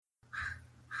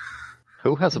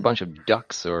Who has a bunch of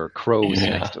ducks or crows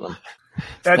next to them?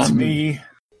 That's me.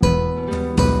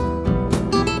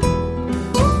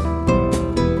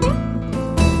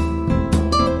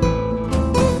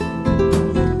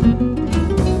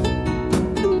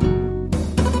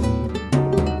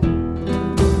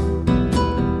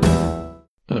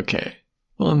 Okay.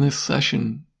 Well, in this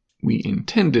session, we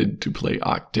intended to play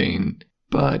Octane,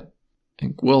 but I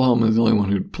think Wilhelm is the only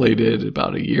one who played it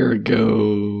about a year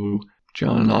ago.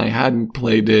 John and I hadn't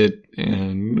played it,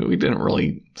 and we didn't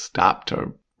really stop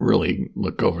to really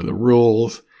look over the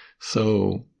rules.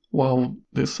 So, while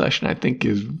this session I think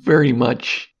is very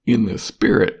much in the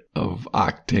spirit of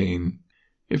Octane,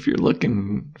 if you're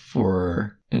looking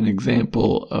for an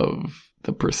example of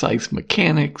the precise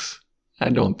mechanics, I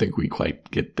don't think we quite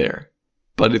get there.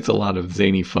 But it's a lot of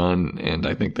zany fun, and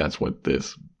I think that's what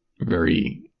this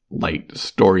very light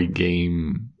story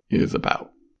game is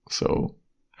about. So,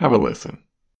 have a listen.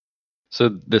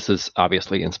 So this is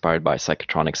obviously inspired by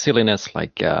psychotronic silliness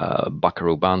like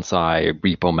Buckaroo Banzai,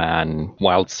 Repo Man,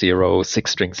 Wild Zero,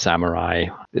 Six String Samurai,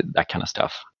 that kind of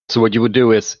stuff. So what you would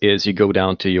do is you go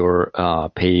down to your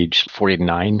page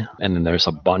 49, and then there's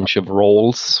a bunch of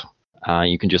roles.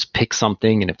 You can just pick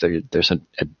something, and if there's a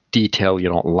detail you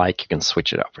don't like, you can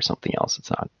switch it out for something else.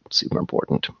 It's not super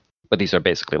important. But these are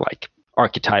basically like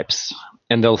archetypes,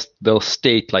 and they'll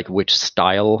state like which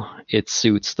style it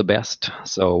suits the best.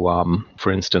 So,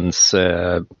 for instance,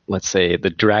 let's say the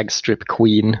drag strip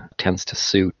queen tends to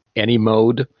suit any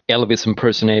mode. Elvis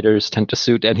impersonators tend to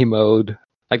suit any mode.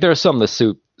 Like there are some that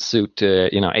suit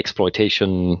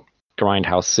exploitation,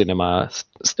 grindhouse cinema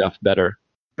stuff better.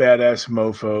 Badass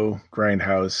mofo,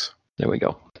 grindhouse. There we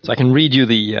go. So I can read you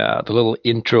the little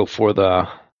intro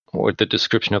or the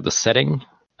description of the setting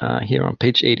here on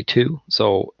page 82.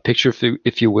 So picture,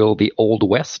 if you will, the Old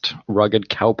West, rugged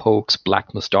cowpokes,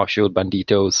 black mustachioed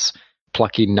banditos,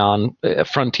 plucky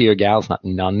frontier gals, not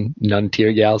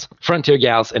non-tier gals, frontier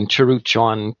gals and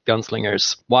Cheruchon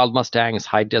gunslingers, wild Mustangs,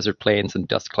 high desert plains, and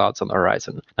dust clouds on the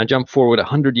horizon. Now jump forward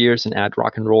 100 years and add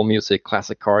rock and roll music,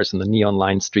 classic cars, and the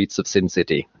neon-lined streets of Sin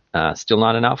City. Still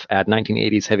not enough? Add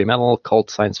 1980s heavy metal, cult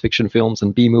science fiction films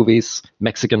and B-movies,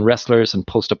 Mexican wrestlers, and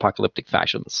post-apocalyptic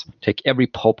fashions. Take every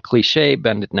pulp cliche,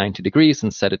 bend it 90 degrees,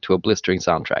 and set it to a blistering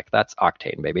soundtrack. That's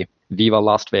Octane, baby. Viva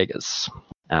Las Vegas.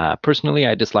 Personally,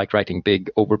 I dislike writing big,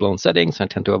 overblown settings. I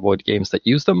tend to avoid games that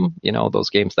use them. You know, those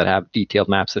games that have detailed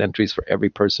maps and entries for every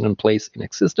person and place in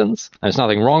existence. And there's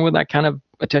nothing wrong with that kind of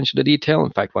attention to detail.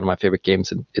 In fact, one of my favorite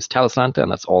games is Talislanta,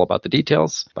 and that's all about the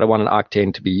details. But I wanted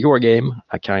Octane to be your game.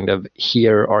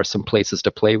 Here are some places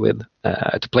to play with,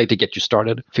 to get you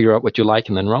started. Figure out what you like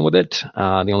and then run with it.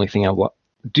 The only thing I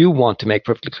do want to make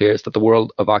perfectly clear is that the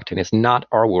world of Octane is not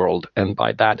our world. And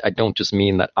by that, I don't just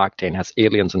mean that Octane has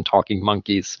aliens and talking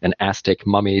monkeys and Aztec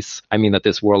mummies. I mean that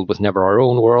this world was never our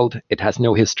own world. It has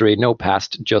no history, no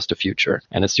past, just a future.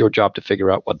 And it's your job to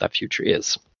figure out what that future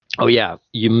is. Oh yeah,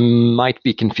 you might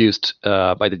be confused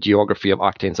by the geography of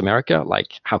Octane's America.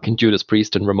 Like, how can Judas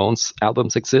Priest and Ramones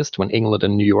albums exist when England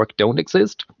and New York don't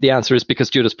exist? The answer is because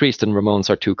Judas Priest and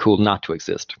Ramones are too cool not to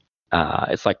exist.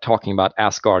 It's like talking about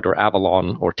Asgard or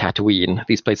Avalon or Tatooine.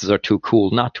 These places are too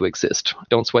cool not to exist.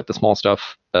 Don't sweat the small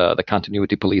stuff. The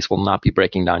continuity police will not be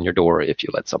breaking down your door if you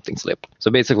let something slip.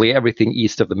 So basically everything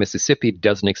east of the Mississippi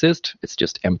doesn't exist. It's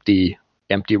just empty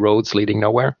roads leading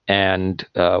nowhere. And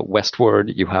westward,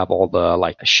 you have all the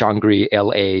like Shangri,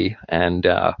 LA, and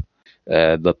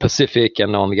the Pacific.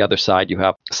 And on the other side, you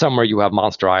have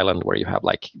Monster Island, where you have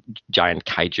like giant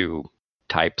kaiju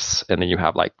types, and then you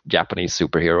have like Japanese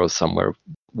superheroes somewhere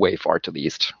way far to the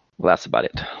east. Well, that's about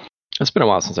it. It's been a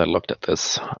while since I looked at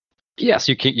this. Yes,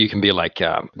 you can be like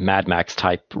Mad Max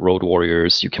type road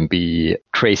warriors. You can be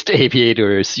crazed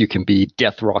aviators. You can be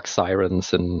death rock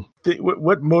sirens. And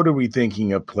what mode are we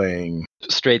thinking of playing?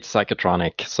 Straight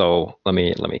psychotronic. So let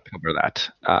me cover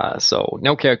that. So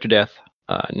no character death,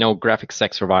 no graphic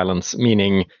sex or violence,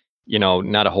 meaning, you know,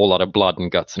 not a whole lot of blood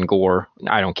and guts and gore.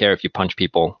 I don't care if you punch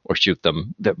people or shoot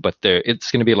them, but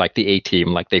it's going to be like the A-Team,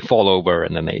 like they fall over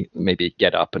and then they maybe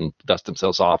get up and dust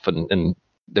themselves off and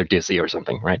they're dizzy or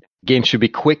something, right? Games should be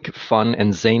quick, fun,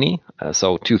 and zany,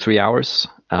 so 2-3 hours.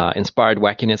 Inspired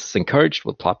wackiness is encouraged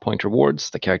with plot point rewards.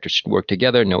 The characters should work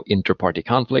together, no inter-party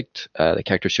conflict. The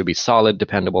characters should be solid,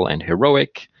 dependable, and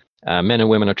heroic. Men and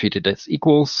women are treated as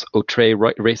equals. Outre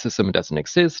racism doesn't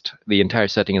exist. The entire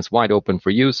setting is wide open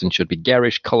for use and should be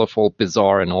garish, colorful,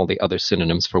 bizarre, and all the other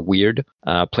synonyms for weird.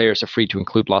 Players are free to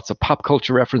include lots of pop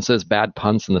culture references, bad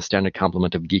puns, and the standard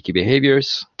complement of geeky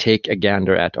behaviors. Take a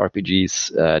gander at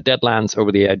RPG's Deadlands,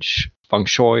 Over the Edge, Feng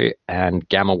Shui, and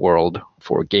Gamma World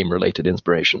for game-related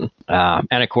inspiration.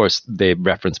 And of course, they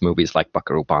reference movies like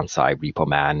Buckaroo Banzai, Repo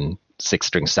Man, Six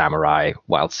String Samurai,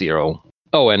 Wild Zero.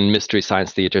 Oh, and Mystery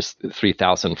Science Theater's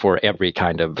 3000 for every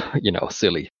kind of,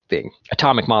 silly thing.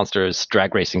 Atomic Monsters,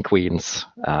 Drag Racing Queens,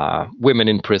 Women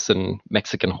in Prison,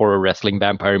 Mexican horror wrestling,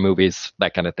 vampire movies,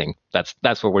 that kind of thing.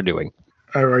 That's what we're doing.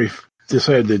 I already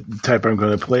decided the type I'm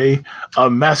going to play. A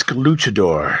Masked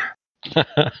Luchador.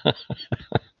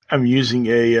 I'm using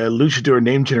a luchador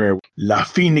name generator. La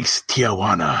Phoenix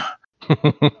Tijuana.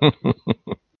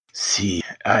 See,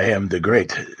 I am the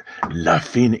great La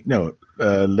Phoenix. No,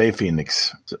 Le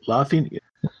Phoenix. Is it La Phoenix?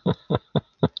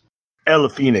 El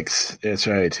Phoenix. That's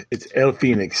right. It's El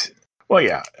Phoenix. Well,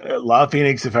 yeah. La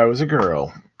Phoenix if I was a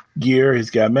girl. Gear, he's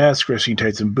got mask, wrestling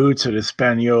tights and boots, an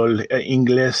Espanol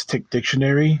English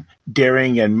dictionary,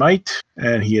 daring and might,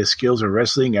 and he has skills of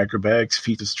wrestling, acrobatics,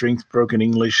 feats of strength, broken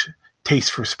English,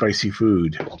 taste for spicy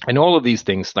food. And all of these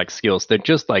things, like skills, they're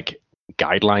just like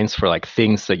guidelines for like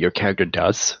things that your character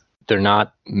does. They're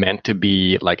not meant to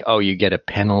be like, oh, you get a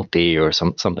penalty or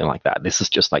something like that. This is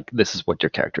just like, this is what your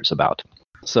character's about.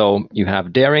 So you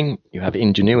have daring, you have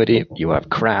ingenuity, you have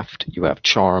craft, you have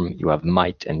charm, you have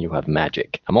might, and you have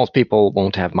magic. And most people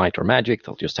won't have might or magic.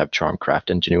 They'll just have charm, craft,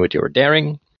 ingenuity, or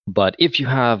daring. But if you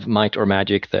have might or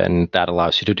magic, then that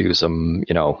allows you to do some,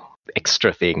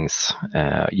 extra things.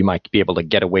 You might be able to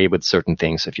get away with certain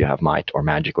things if you have might or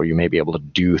magic, or you may be able to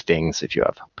do things if you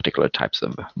have particular types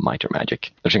of might or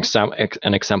magic. There's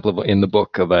an example in the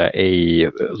book of a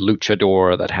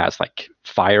luchador that has like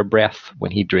fire breath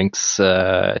when he drinks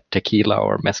tequila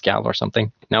or mezcal or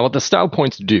something. Now, what the style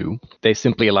points do, they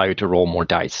simply allow you to roll more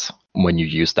dice when you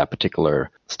use that particular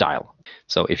style.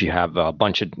 So if you have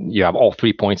you have all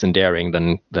 3 points in daring,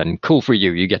 then cool for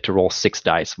you. You get to roll 6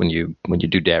 dice when you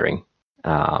do daring,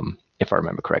 if I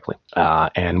remember correctly.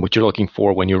 And what you're looking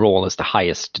for when you roll is the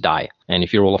highest die. And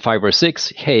if you roll a 5 or a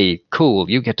 6, hey, cool,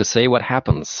 you get to say what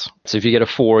happens. So if you get a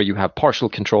 4, you have partial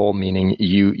control, meaning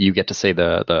you get to say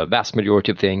the vast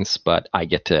majority of things, but I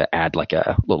get to add like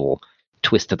a little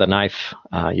twist to the knife.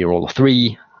 You roll a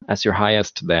 3. As your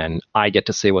highest, then I get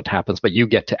to say what happens, but you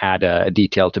get to add a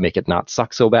detail to make it not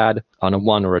suck so bad. On a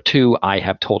 1 or a 2, I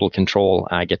have total control.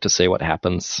 I get to say what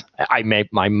happens. I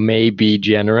may be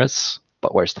generous,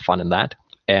 but where's the fun in that?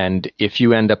 And if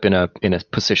you end up in a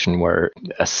position where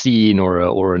a scene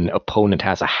or an opponent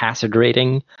has a hazard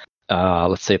rating,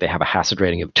 let's say they have a hazard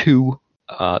rating of 2,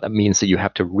 that means that you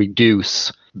have to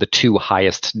reduce the 2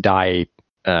 highest die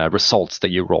results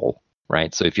that you roll.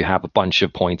 Right, so if you have a bunch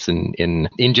of points in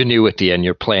ingenuity and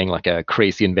you're playing like a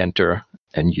crazy inventor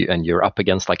and you're up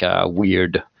against like a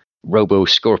weird robo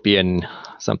scorpion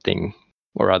something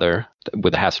or other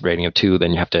with a hazard rating of 2,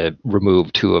 then you have to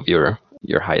remove 2 of your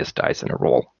highest dice in a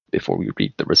roll before we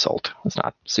read the result. It's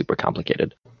not super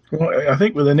complicated. Well, I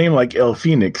think with a name like El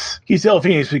Phoenix, he's El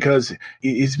Phoenix because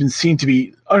he's been seen to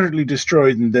be utterly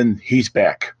destroyed and then he's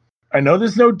back. I know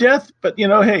there's no death, but,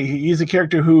 hey, he's a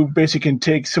character who basically can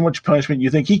take so much punishment you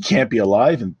think he can't be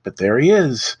alive, but there he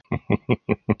is.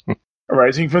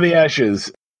 Rising from the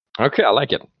ashes. Okay, I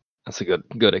like it. That's a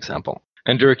good example.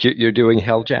 And Dirk, you're doing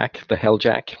Helljack, the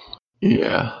Helljack?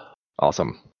 Yeah.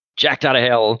 Awesome. Jacked out of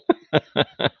hell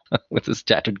with his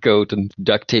tattered coat and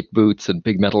duct tape boots and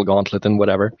big metal gauntlet and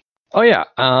whatever. Oh,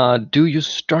 yeah. Do you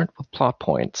start with plot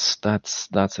points? That's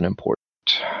an important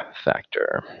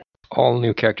factor. All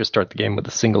new characters start the game with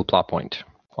a single plot point.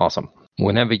 Awesome.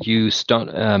 Whenever you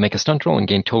make a stunt roll and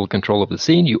gain total control of the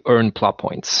scene, you earn plot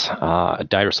points. A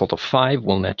die result of 5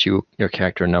 will net your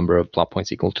character a number of plot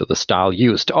points equal to the style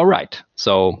used. All right.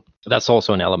 So that's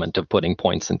also an element of putting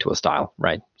points into a style,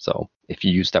 right? So if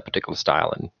you use that particular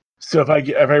style. So if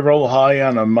I roll high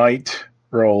on a might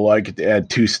roll, I get to add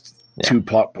two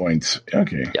plot points.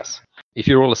 Okay. Yes. If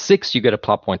you roll a 6, you get a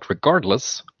plot point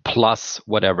regardless, plus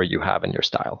whatever you have in your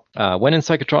style. When in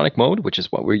psychotronic mode, which is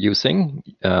what we're using,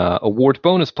 award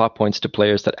bonus plot points to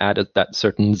players that added that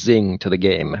certain zing to the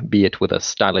game, be it with a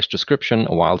stylish description,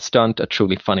 a wild stunt, a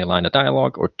truly funny line of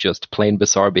dialogue, or just plain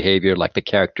bizarre behavior like the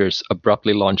characters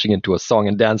abruptly launching into a song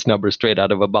and dance number straight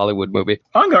out of a Bollywood movie.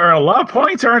 I'm going to earn a lot of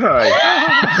points, aren't I?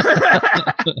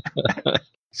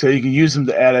 So you can use them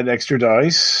to add an extra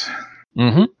dice.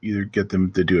 Mm-hmm. Either get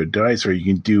them to do a dice, or you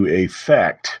can do a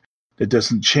fact that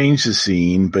doesn't change the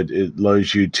scene, but it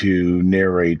allows you to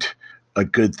narrate a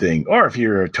good thing. Or if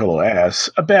you're a total ass,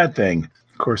 a bad thing.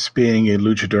 Of course, being a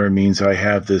luchador means I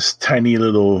have this tiny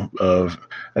little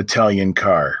Italian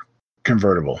car,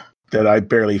 convertible, that I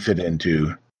barely fit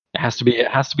into. It has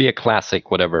to be a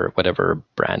classic, whatever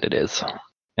brand it is.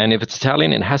 And if it's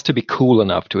Italian, it has to be cool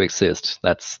enough to exist.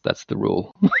 That's the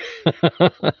rule.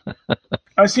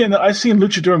 I've seen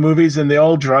luchador movies, and they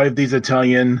all drive these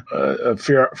Italian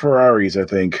Ferraris, I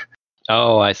think.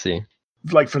 Oh, I see.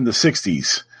 Like from the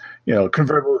 60s.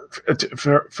 Convertible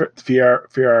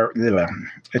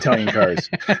Italian cars.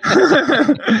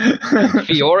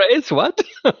 Fiores, what?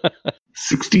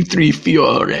 63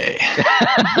 Fiore.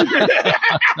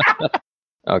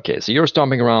 Okay, so you're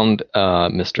stomping around,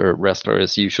 Mr. Wrestler,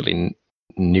 is usually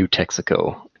New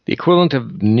Texaco. The equivalent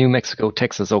of New Mexico,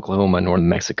 Texas, Oklahoma, and North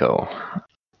Mexico.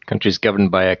 Country is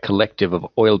governed by a collective of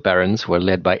oil barons who are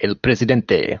led by El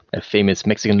Presidente, a famous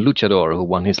Mexican luchador who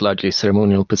won his largely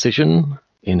ceremonial position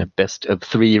in a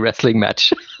best-of-3 wrestling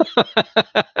match.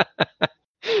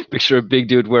 Picture a big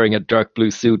dude wearing a dark blue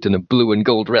suit in a blue and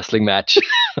gold wrestling match.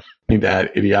 Need to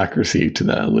add Idiocracy to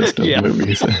that list of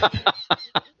movies.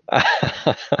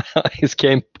 His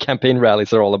campaign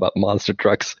rallies are all about monster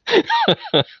trucks.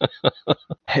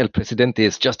 El Presidente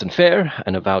is just and fair,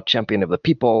 an avowed champion of the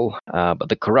people, but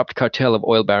the corrupt cartel of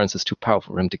oil barons is too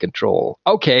powerful for him to control.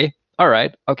 Okay, all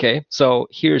right, okay. So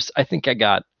I think I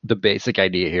got the basic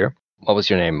idea here. What was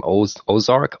your name?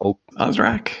 Ozark?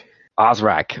 Ozrak.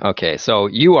 Ozrak. Okay, so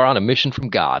you are on a mission from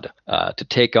God to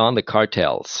take on the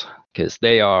cartels because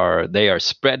they are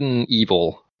spreading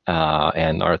evil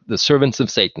and are the servants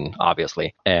of Satan,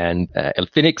 obviously. And El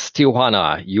Phoenix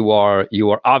Tijuana, you are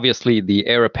obviously the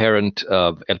heir apparent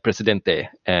of El Presidente,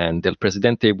 and El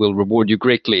Presidente will reward you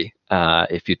greatly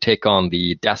if you take on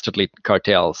the dastardly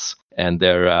cartels and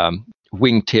their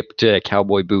wing-tipped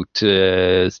cowboy boot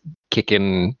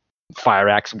kicking, fire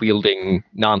axe wielding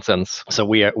nonsense. So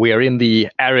we are in the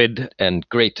arid and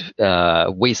great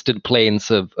wasted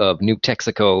plains of New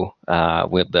Texaco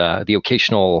with the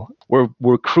occasional.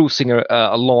 We're cruising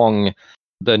along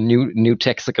the New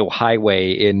Texaco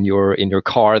highway in your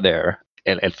car there,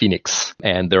 El Phoenix,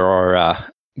 and there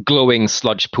are glowing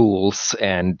sludge pools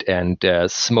and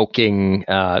smoking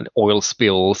oil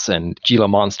spills and Gila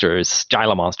monsters,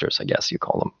 I guess you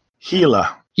call them.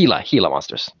 Gila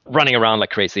monsters running around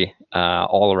like crazy,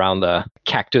 all around the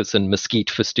cactus and mesquite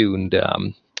festooned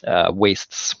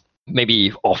wastes.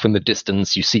 Maybe off in the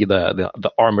distance, you see the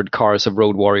armored cars of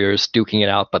road warriors duking it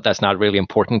out, but that's not really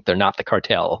important. They're not the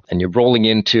cartel. And you're rolling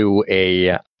into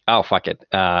the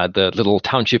little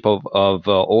township of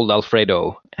Old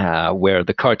Alfredo, where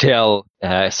the cartel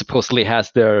supposedly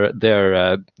has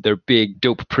their big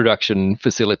dope production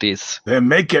facilities. They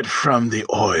make it from the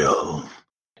oil.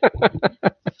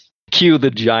 Cue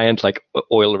the giant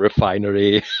oil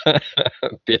refinery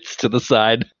bits to the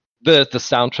side. The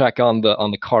soundtrack on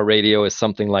the car radio is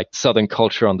something like Southern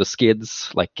Culture on the Skids,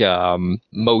 like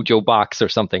Mojo Box or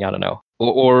something. I don't know,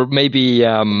 or maybe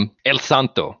El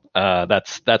Santo.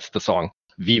 That's the song.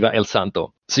 Viva El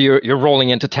Santo. So you're rolling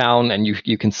into town, and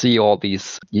you can see all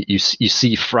these. You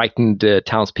see frightened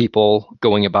townspeople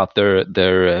going about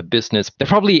their business. They're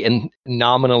probably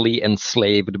nominally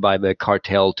enslaved by the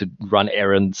cartel to run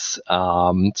errands.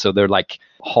 So they're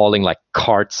hauling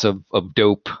carts of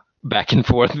dope back and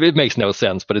forth. It makes no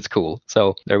sense, but it's cool.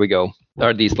 So there we go. There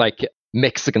are these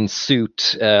Mexican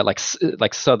suit, like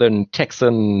Southern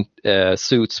Texan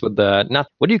suits with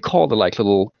what do you call the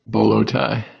little bolo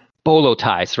tie? Bolo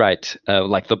ties, right?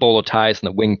 Like the bolo ties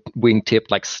and the wing-tip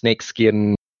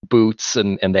snakeskin boots,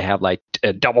 and they have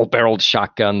double-barreled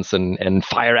shotguns and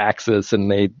fire axes,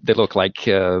 and they look like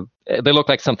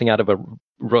something out of a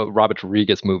Robert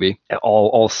Rodriguez movie.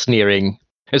 All sneering.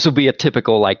 This would be a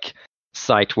typical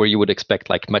site where you would expect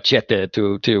Machete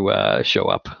to show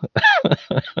up.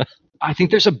 I think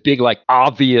there's a big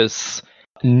obvious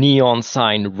neon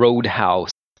sign roadhouse,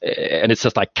 and it's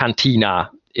just Cantina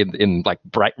in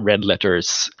bright red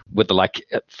letters with the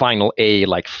final A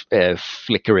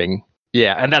flickering.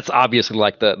 Yeah, and that's obviously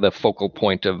the focal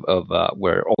point of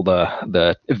where all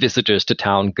the visitors to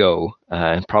town go,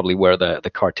 and probably where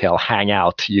the cartel hang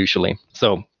out usually.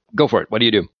 So go for it. What do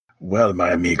you do? Well, my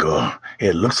amigo,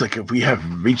 it looks like we have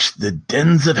reached the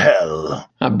dens of hell.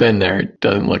 I've been there. It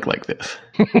doesn't look like this.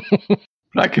 But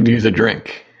I could use a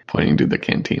drink, pointing to the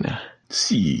cantina.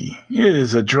 See, it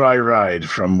is a dry ride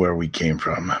from where we came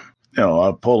from.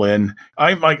 I'll pull in.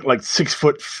 I'm like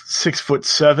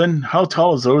 6'7". How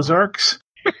tall is Ozarks?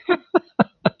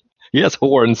 He has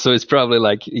horns, so it's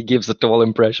probably he gives a tall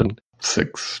impression.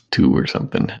 6'2" or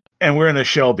something. And we're in a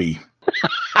Shelby.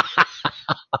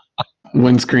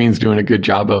 Windscreen's doing a good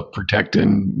job of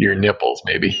protecting your nipples,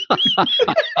 maybe.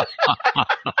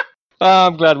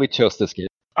 I'm glad we chose this game.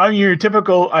 I'm your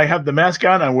typical, I have the mask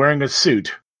on, I'm wearing a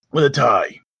suit with a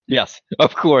tie. Yes,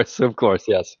 of course,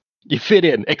 yes. You fit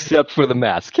in, except for the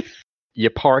mask. You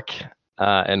park,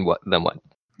 and then what?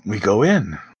 We go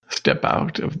in. Step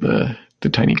out of the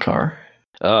tiny car.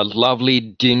 Lovely,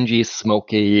 dingy,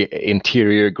 smoky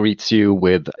interior greets you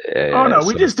with. Oh no,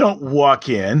 we just don't walk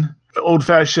in.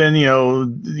 Old-fashioned,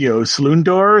 saloon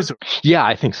doors. Yeah,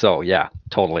 I think so. Yeah,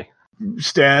 totally.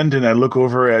 Stand and I look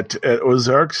over at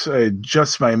Ozarks. I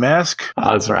adjust my mask.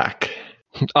 Ozrak.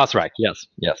 Ozrak, yes.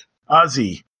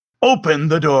 Ozzy, open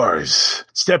the doors.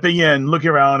 Stepping in,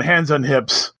 looking around, hands on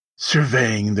hips,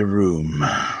 surveying the room.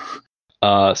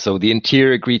 So the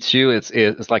interior greets you. It's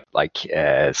like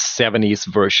a 70s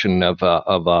version of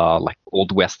like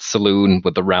Old West saloon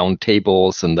with the round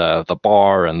tables and the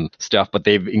bar and stuff. But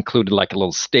they've included like a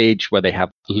little stage where they have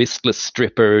listless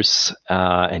strippers,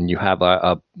 and you have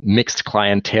a mixed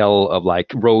clientele of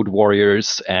like road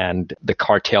warriors and the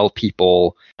cartel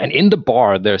people. And in the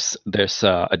bar, there's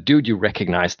a dude you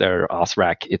recognize there,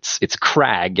 Ozrak. It's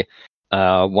Crag,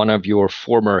 one of your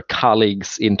former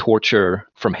colleagues in torture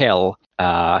from hell.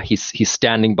 He's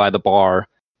standing by the bar,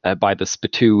 by the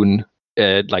spittoon,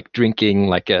 like drinking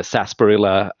like a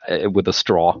sarsaparilla with a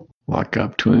straw. Walk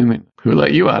up to him and, who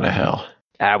let you out of hell?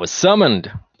 I was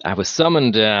summoned,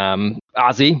 Ozzy.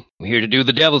 I'm here to do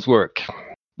the devil's work.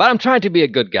 But I'm trying to be a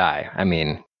good guy. I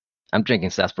mean, I'm drinking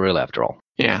sarsaparilla after all.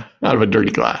 Yeah, out of a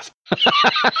dirty glass.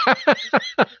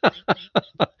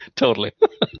 Totally.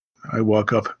 I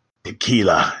walk up.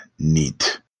 Tequila,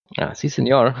 neat. Si,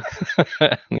 senor.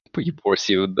 He pours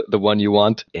you the one you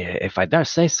want. If I dare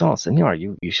say so, senor,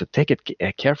 you should take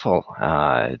it careful.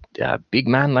 A big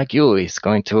man like you is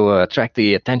going to attract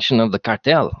the attention of the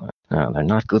cartel. They're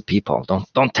not good people.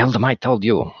 Don't tell them I told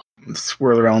you.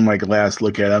 Swirl around my glass,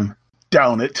 look at him,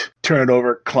 down it, turn it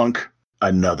over, clunk,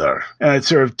 another. And I'd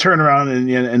sort of turn around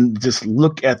and just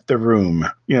look at the room,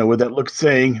 with that look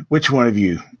saying, which one of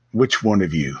you? Which one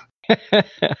of you?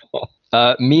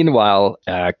 Meanwhile,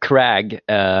 Crag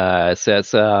says,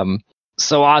 so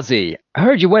Ozzy, I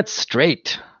heard you went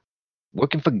straight,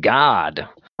 working for God.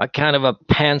 What kind of a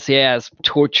pansy-ass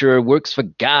torturer works for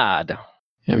God?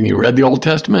 Have you read the Old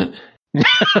Testament?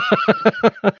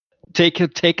 Take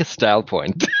a style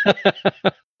point.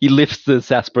 He lifts the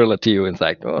sarsaparilla to you and is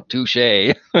like, oh,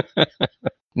 touche.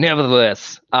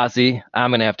 Nevertheless, Ozzy,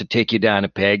 I'm going to have to take you down a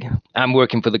peg. I'm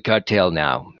working for the cartel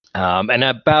now. And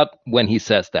about when he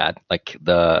says that, like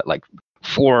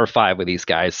 4 or 5 of these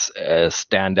guys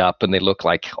stand up and they look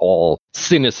like all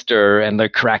sinister and they're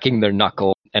cracking their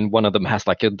knuckle. And one of them has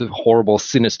like a horrible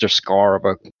sinister scar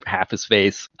over half his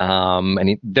face.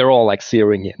 And they're all like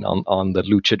searing in on the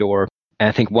luchador. And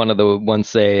I think one of the ones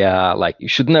say, you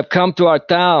shouldn't have come to our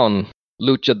town,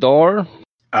 luchador.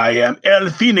 I am El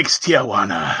Phoenix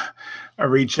Tijuana. I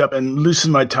reach up and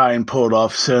loosen my tie and pull it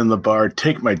off, sit on the bar,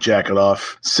 take my jacket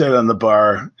off, sit on the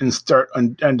bar, and start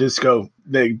and just go,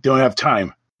 they don't have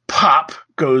time. Pop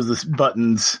goes the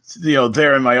buttons,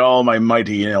 there in all my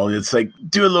mighty, it's like,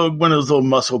 do one of those little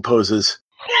muscle poses.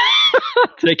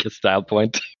 Take a style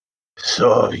point.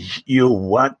 So, you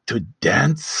want to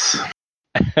dance?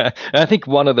 I think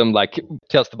one of them,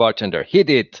 tells the bartender, hit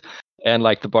it. And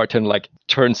the bartender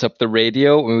turns up the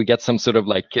radio and we get some sort of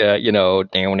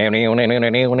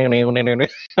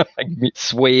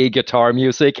sway guitar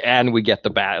music and we get the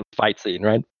bad fight scene,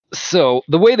 right? So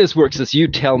the way this works is you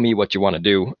tell me what you want to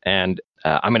do, and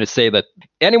I'm going to say that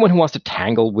anyone who wants to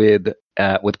tangle with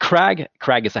Crag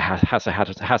has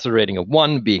a rating of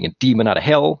 1, being a demon out of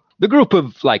hell. The group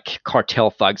of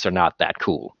cartel thugs are not that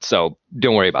cool, so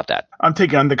don't worry about that. I'm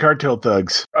taking on the cartel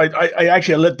thugs. I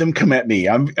actually let them come at me.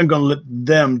 I'm going to let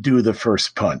them do the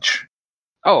first punch.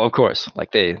 Oh, of course.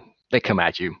 They come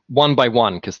at you one by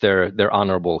one because they're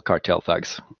honorable cartel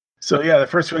thugs. So yeah, the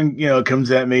first one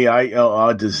comes at me.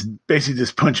 I'll just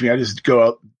punch me. I just go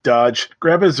out, dodge,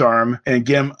 grab his arm, and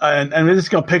get him. And I'm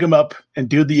just going to pick him up and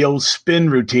do the old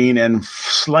spin routine and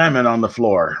slam it on the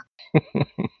floor.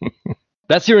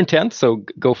 That's your intent, so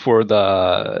go for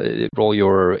the roll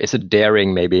your. Is it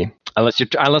daring maybe? Unless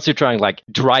you're trying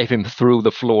drive him through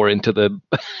the floor into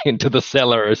the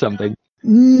cellar or something.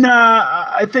 Nah,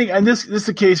 I think, and this is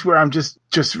the case where I'm just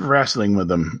wrestling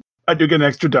with him. I do get an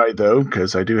extra die though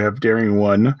because I do have daring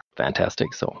 1.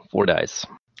 Fantastic. So 4 dice.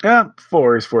 Yeah,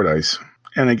 4 is 4 dice,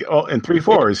 and 3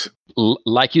 4s.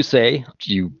 Like you say,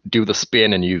 you do the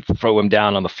spin and you throw him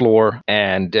down on the floor,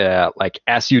 and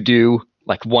as you do.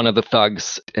 One of the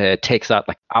thugs takes out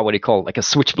what do you call it? A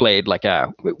switchblade.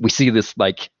 We see this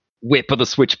whip of the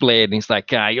switchblade, and he's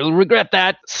like, "You'll regret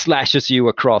that." Slashes you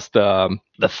across the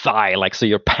thigh, so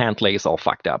your pant leg is all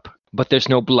fucked up. But there's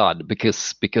no blood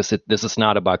because this is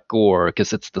not about gore,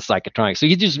 because it's the psychotronic. So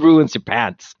he just ruins your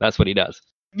pants. That's what he does.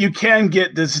 You can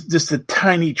get just a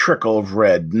tiny trickle of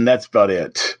red, and that's about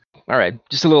it. All right.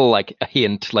 Just a little like a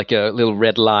hint, like a little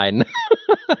red line.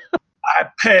 I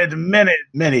paid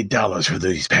many dollars for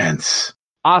these pants.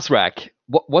 Osrak,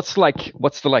 what's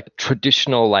the like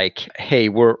traditional like, hey,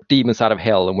 we're demons out of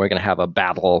hell and we're gonna have a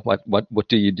battle. What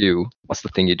do you do? What's the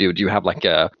thing you do? Do you have like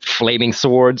flaming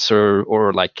swords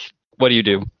or like what do you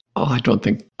do? Oh, I don't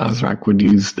think Azrak would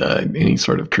use any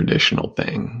sort of traditional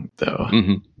thing, though.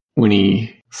 Mm-hmm. When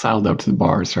he sidled up to the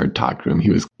bar and started talking to him,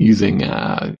 he was using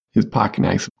his pocket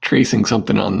knife, tracing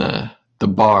something on the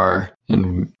bar.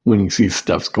 And when he sees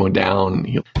stuff's going down,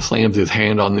 he slams his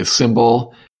hand on this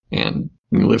symbol and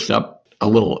he lifts up, a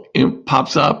little imp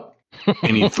pops up,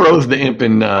 and he throws the imp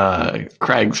in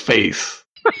Crag's face.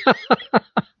 Do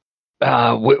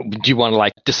you want to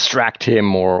like distract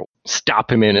him or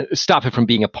stop him from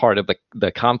being a part of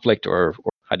the conflict, or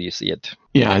how do you see it?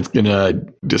 Yeah, it's gonna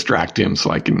distract him so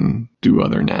I can do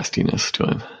other nastiness to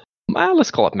him.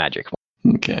 Let's call it magic.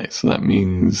 Okay, so that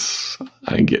means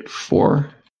I get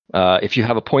 4. If you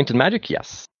have a point in magic,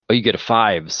 yes. Oh, you get a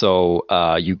 5, so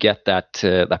you get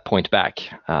that point back,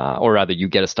 or rather, you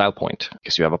get a style point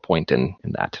because you have a point in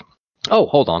that. Oh,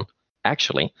 hold on.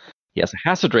 Actually, he has a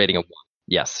hazard rating of 1.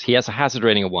 Yes, he has a hazard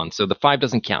rating of 1, so the 5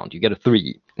 doesn't count. You get a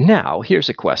 3. Now, here's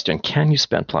a question: can you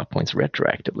spend plot points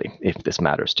retroactively if this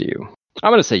matters to you?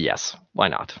 I'm going to say yes. Why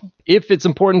not? If it's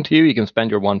important to you, you can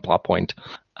spend your 1 plot point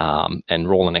and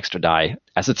roll an extra die.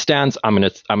 As it stands, I'm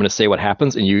gonna say what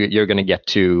happens, and you're gonna get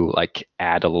to like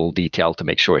add a little detail to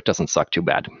make sure it doesn't suck too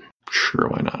bad. Sure,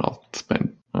 why not? I'll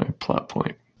spend my plot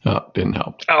point. Oh, didn't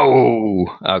help. Oh,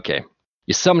 okay.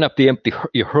 You summon up the imp.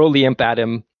 You hurl the imp at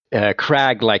him.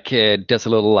 Crag does a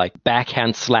little like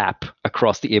backhand slap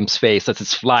across the imp's face as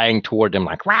it's flying toward him,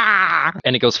 like rah,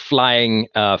 and it goes flying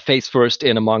face first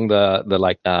in among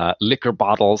the liquor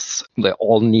bottles, they're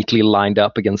all neatly lined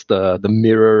up against the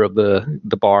mirror of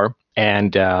the bar,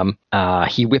 and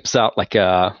he whips out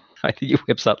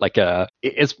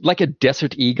it's like a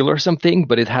desert eagle or something,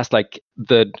 but it has like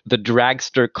the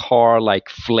dragster car like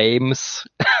flames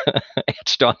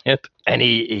etched on it, and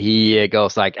he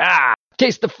goes like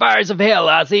taste the fires of hell,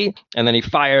 Ozzy! And then he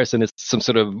fires, and it's some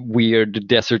sort of weird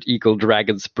desert eagle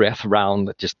dragon's breath round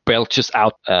that just belches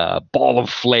out a ball of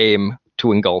flame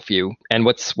to engulf you. And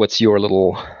what's your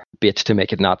little bit to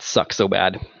make it not suck so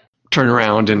bad? Turn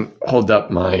around and hold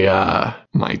up my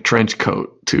my trench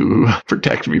coat to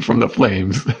protect me from the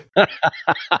flames.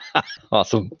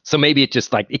 Awesome. So maybe it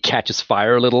just like it catches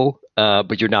fire a little,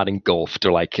 but you're not engulfed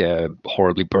or like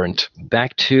horribly burnt.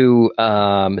 Back to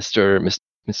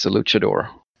Mr. Luchador.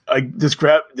 I just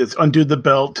undo the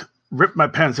belt, rip my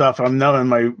pants off. I'm now in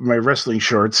my wrestling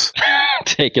shorts.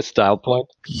 Take a style point.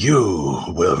 You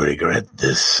will regret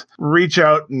this. Reach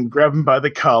out and grab him by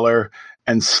the collar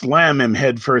and slam him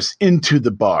headfirst into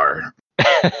the bar.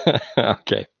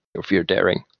 Okay, if you're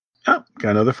daring. Oh, got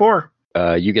another 4.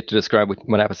 You get to describe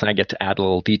what happens, and I get to add a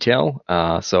little detail.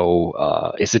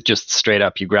 So is it just straight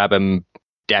up? You grab him,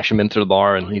 dash him into the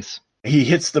bar, and he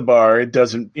hits the bar. It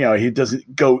doesn't, he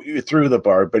doesn't go through the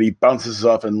bar, but he bounces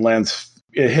off and lands.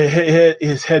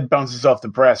 His head bounces off the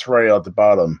brass rail at the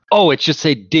bottom. Oh, it should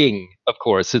say ding, of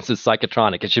course, since it's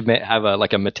psychotronic. It should have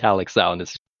a metallic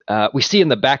sound. We see in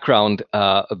the background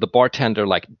the bartender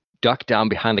like duck down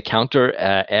behind the counter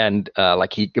and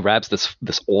like he grabs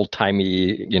this old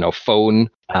timey phone,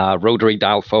 rotary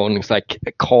dial phone. He's like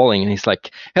calling, and he's like,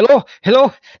 hello,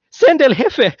 send el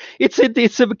jefe. It's a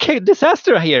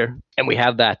disaster here. And we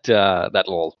have that's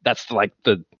like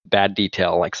the bad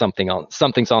detail, like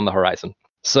something's on the horizon.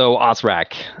 So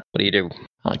Osrak, what do you do?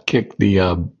 I kick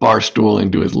the bar stool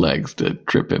into his legs to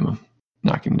trip him,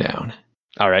 knock him down.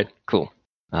 All right, cool.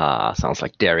 Sounds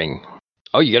like daring.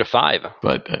 Oh, you get a 5.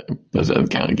 But those doesn't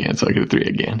count again, so I get a 3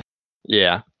 again.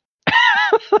 Yeah.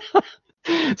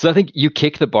 So I think you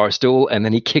kick the bar stool, and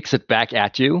then he kicks it back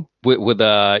at you with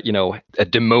a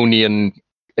demonian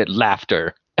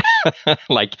laughter.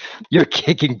 Like, you're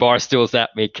kicking bar stools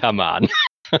at me, come on.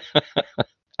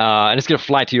 And it's going to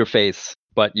fly to your face,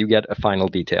 but you get a final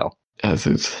detail. As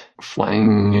it's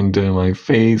flying into my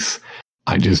face,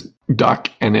 I just duck,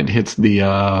 and it hits the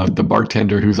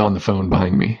bartender who's on the phone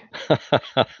behind me.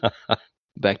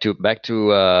 Back to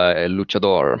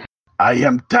Luchador. I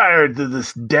am tired of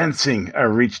this dancing. I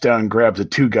reach down and grab the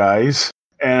 2 guys,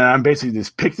 and I'm basically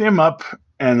just picking them up,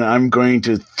 and I'm going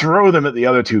to throw them at the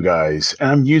other 2 guys, and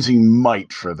I'm using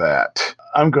might for that.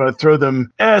 I'm going to throw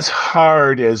them as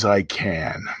hard as I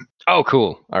can. Oh,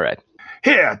 cool. All right.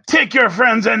 Here, take your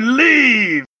friends and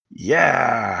leave!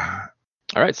 Yeah.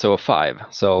 All right, so a 5.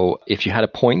 So if you had a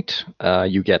point,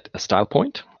 you get a style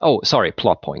point. Oh, sorry,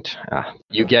 plot point.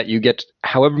 You get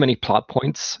however many plot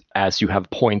points as you have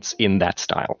points in that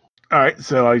style. All right,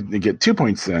 so I get 2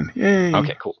 points then. Yay.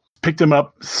 Okay, cool. Pick them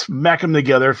up, smack them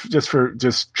together just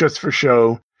for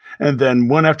show, and then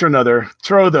one after another,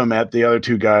 throw them at the other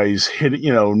two guys,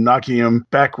 knocking them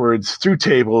backwards through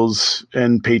tables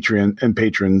and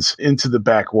patrons into the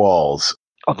back walls.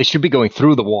 Oh, they should be going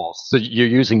through the walls. So you're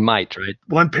using might, right?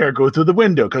 One pair go through the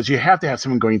window because you have to have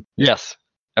someone going. Yes,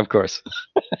 of course.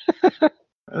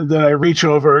 And then I reach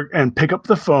over and pick up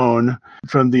the phone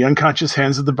from the unconscious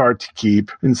hands of the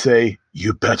barkeep and say,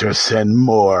 "You better send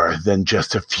more than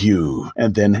just a few,"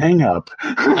 and then hang up.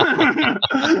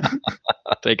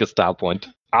 Take a style point.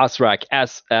 Azrak,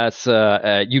 as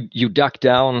you duck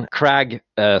down, Crag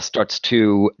starts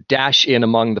to dash in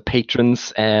among the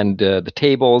patrons and the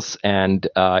tables, and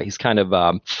he's kind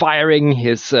of firing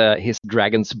his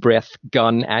dragon's breath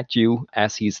gun at you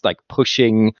as he's like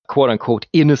pushing quote unquote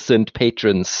innocent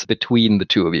patrons between the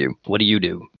two of you. What do you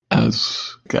do?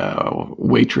 As a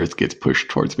waitress gets pushed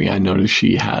towards me, I notice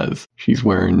she's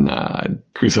wearing a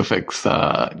crucifix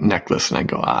necklace, and I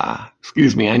go,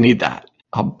 excuse me, I need that.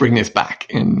 I'll bring this back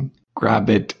and grab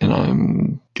it, and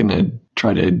I'm gonna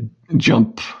try to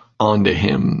jump onto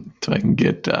him so I can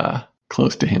get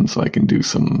close to him so I can do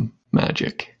some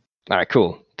magic. All right,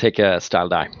 cool. Take a style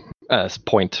die.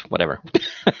 Point, whatever.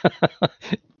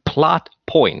 Plot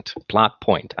point.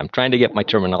 I'm trying to get my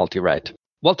terminology right.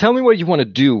 Well, tell me what you want to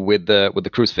do with the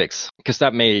crucifix, because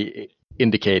that may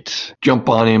indicate... Jump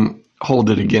on him, hold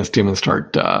it against him, and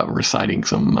start reciting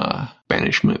some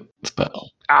banishment spell.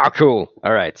 Cool.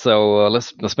 All right, so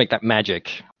let's make that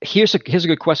magic. Here's a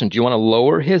good question. Do you want to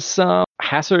lower his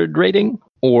hazard rating,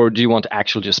 or do you want to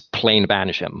actually just plain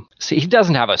banish him? See, he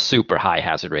doesn't have a super high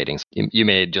hazard rating. So you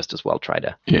may just as well try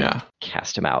to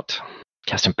cast him out.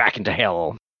 Cast him back into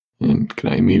hell. And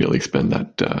can I immediately spend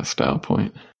that style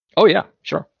point? Oh yeah,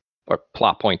 sure. Or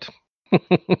plot point.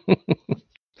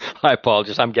 I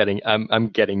apologize. I'm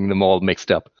getting them all mixed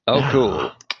up. Oh,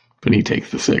 cool. But he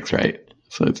takes the 6, right?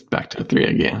 So it's back to 3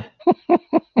 again.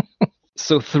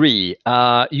 So 3.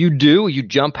 You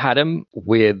jump at him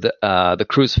with the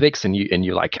crucifix, and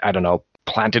you like, I don't know,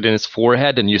 plant it in his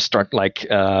forehead, and you start like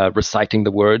reciting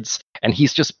the words, and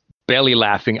he's just belly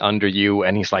laughing under you,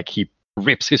 and he's like, he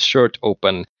rips his shirt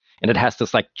open, and it has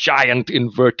this like giant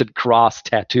inverted cross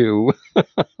tattoo,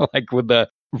 like with the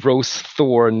rose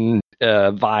thorn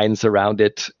vines around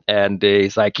it. And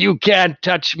he's like, "You can't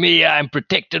touch me. I'm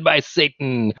protected by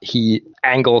Satan." He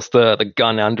angles the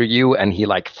gun under you, and he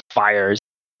like fires,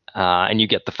 and you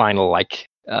get the final like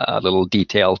little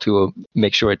detail to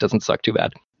make sure it doesn't suck too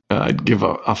bad. I'd give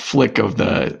a flick of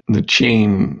the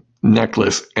chain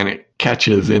necklace, and it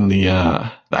catches in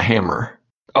the hammer.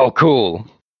 Oh, cool.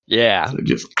 Yeah. So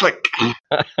just click.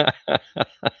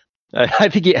 I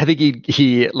think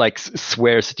he like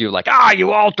swears at you like,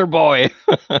 you altar boy,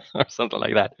 or something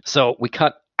like that. So we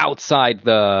cut outside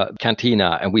the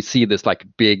cantina, and we see this like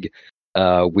big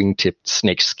wingtip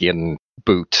snakeskin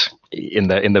boot in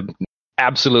the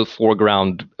absolute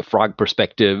foreground frog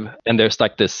perspective, and there's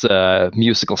like this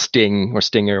musical sting or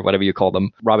stinger, whatever you call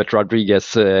them, Robert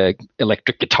Rodriguez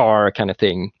electric guitar kind of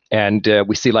thing. And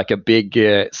we see like a big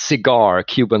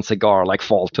Cuban cigar, like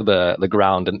fall to the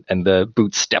ground, and the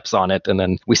boot steps on it. And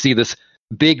then we see this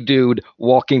big dude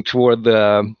walking toward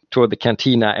the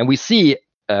cantina, and we see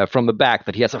from the back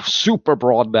that he has a super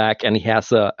broad back, and he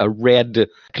has a red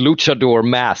luchador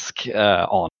mask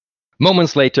on.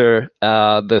 Moments later,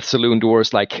 the saloon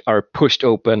doors like are pushed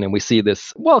open, and we see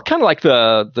this, well, kind of like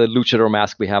the luchador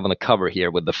mask we have on the cover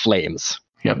here with the flames.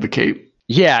 You have the cape.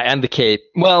 Yeah, and the cape.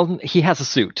 Well, he has a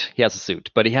suit,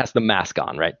 but he has the mask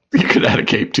on, right? You could add a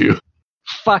cape too.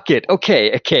 Fuck it.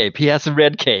 Okay, a cape. He has a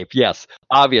red cape. Yes,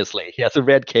 obviously. He has a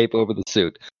red cape over the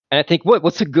suit. And I think,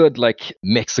 what's a good like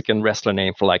Mexican wrestler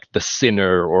name for like the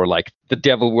sinner or like the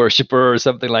devil worshiper or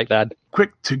something like that?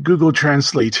 Quick to Google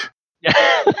Translate.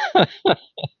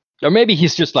 Or maybe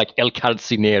he's just like El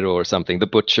Calcinero or something, the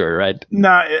butcher, right?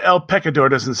 Nah, El Pecador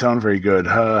doesn't sound very good.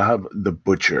 The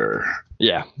butcher.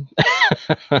 Yeah.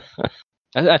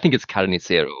 I think it's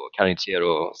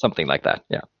Carnicero, something like that.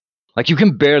 Yeah. Like you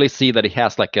can barely see that he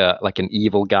has like an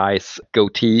evil guy's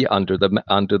goatee under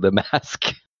the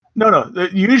mask. No.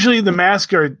 Usually the mask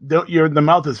the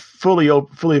mouth is fully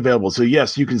available. So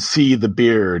yes, you can see the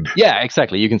beard. Yeah,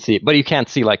 exactly. You can see it, but you can't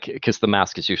see like because the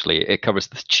mask is usually it covers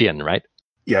the chin, right?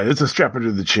 Yeah, it's a strap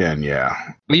under the chin. Yeah,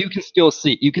 but you can still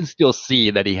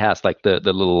see that he has like the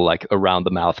little like around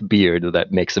the mouth beard that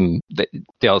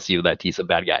tells you that he's a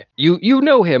bad guy. You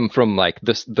know him from like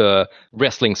the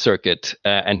wrestling circuit,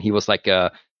 and he was like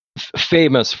a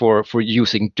famous for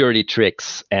using dirty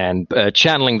tricks and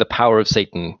channeling the power of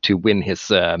Satan to win his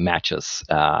matches.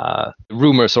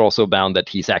 Rumors are also abound that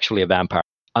he's actually a vampire,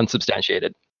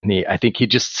 unsubstantiated. And I think he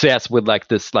just says with like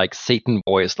this like Satan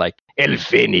voice, like El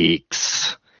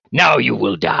Phoenix, now you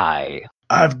will die.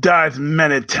 I've died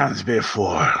many times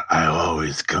before. I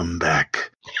always come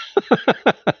back.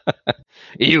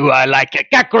 You are like a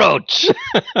cockroach.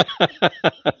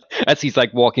 As he's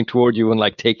like walking toward you and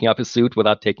like taking off his suit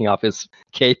without taking off his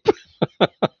cape.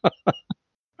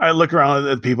 I look around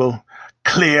at people.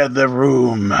 Clear the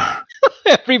room.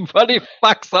 Everybody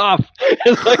fucks off.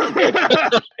 It's like,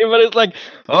 everybody's like,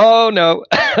 oh no.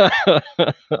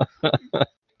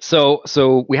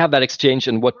 So we have that exchange,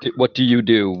 and what do you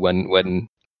do when?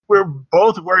 We're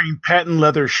both wearing patent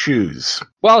leather shoes.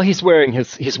 Well, he's wearing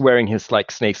his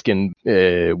like snakeskin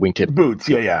wingtip Boots.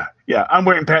 Yeah. I'm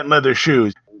wearing patent leather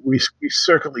shoes. We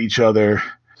circle each other.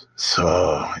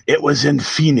 So it was in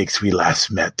Phoenix we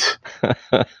last met.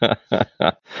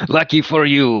 Lucky for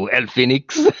you, El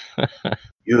Phoenix.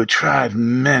 You tried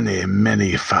many,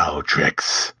 many foul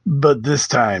tricks, but this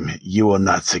time you will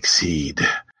not succeed.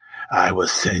 I will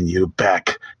send you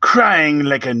back crying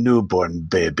like a newborn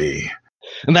baby.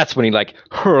 And that's when he like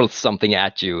hurls something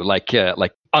at you, like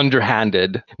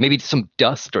underhanded, maybe some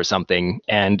dust or something.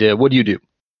 And what do?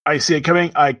 I see it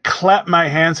coming. I clap my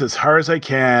hands as hard as I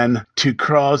can to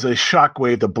cause a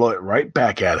shockwave to blow it right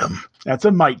back at him. That's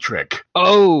a might trick.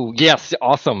 Oh, yes.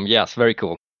 Awesome. Yes. Very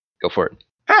cool. Go for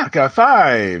it. Got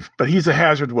 5. But he's a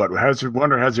hazard what? Hazard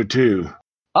 1 or hazard 2?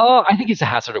 Oh, I think he's a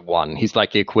hazard of 1. He's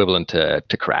like the equivalent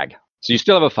to Crag. So you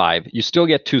still have a 5. You still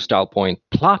get 2 style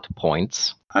plot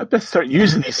points. I best start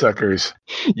using these suckers.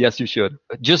 Yes, you should.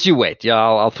 Just you wait. Yeah,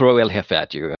 I'll throw El Jefe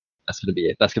at you. That's gonna be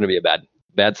it. That's gonna be a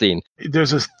bad scene.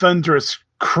 There's a thunderous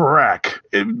crack.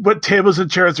 What tables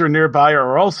and chairs are nearby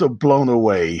are also blown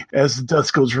away as the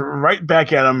dust goes right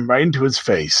back at him, right into his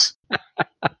face.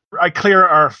 I clear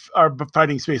our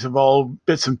fighting space of all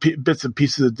bits and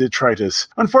pieces of detritus.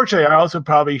 Unfortunately, I also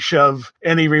probably shove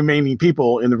any remaining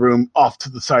people in the room off to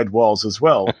the side walls as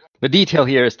well. The detail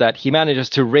here is that he manages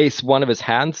to raise one of his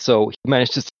hands, so he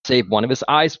managed to save one of his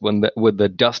eyes when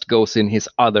the dust goes in his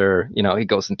other, he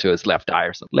goes into his left eye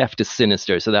or something. Left is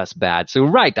sinister, so that's bad. So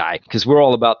right eye, because we're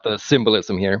all about the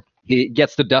symbolism here. He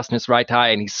gets the dust in his right eye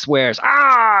and he swears,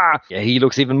 ah! Yeah, he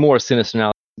looks even more sinister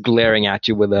now, glaring at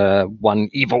you with one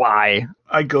evil eye.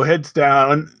 I go heads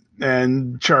down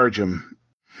and charge him.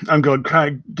 I'm going to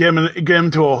try to get him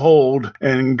to a hold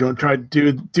and going to try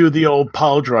to do the old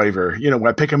pile driver.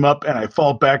 I pick him up and I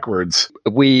fall backwards.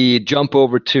 We jump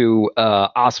over to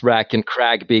Osrak and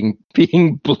Crag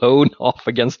being blown off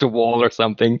against a wall or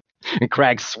something, and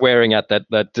Crag swearing at that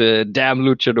damn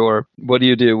luchador. What do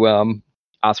you do,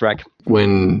 Osrak?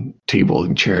 When tables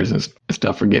and chairs and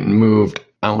stuff are getting moved,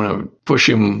 I want to push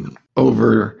him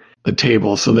over the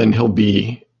table so then he'll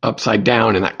be upside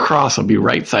down and that cross will be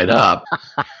right side up.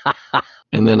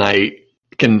 And then I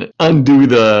can undo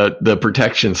the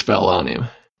protection spell on him.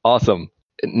 Awesome.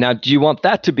 Now, do you want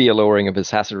that to be a lowering of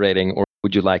his hazard rating, or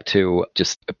would you like to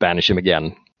just banish him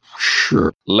again?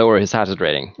 Sure. Lower his hazard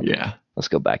rating. Yeah. Let's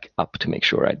go back up to make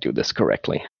sure I do this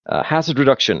correctly. Hazard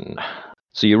reduction.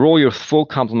 So you roll your full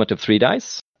complement of 3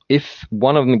 dice. If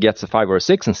one of them gets a 5 or a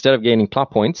 6, instead of gaining plot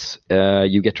points,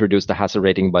 you get to reduce the hazard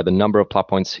rating by the number of plot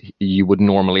points you would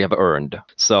normally have earned.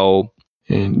 So...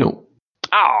 no.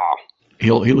 Ah!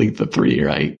 He'll eat the 3,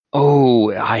 right?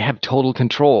 Oh, I have total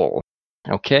control.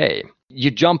 Okay.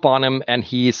 You jump on him, and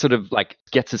he sort of like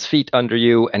gets his feet under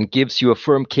you and gives you a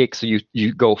firm kick, so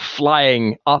you go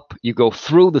flying up. You go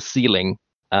through the ceiling.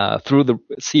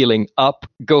 Up,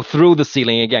 go through the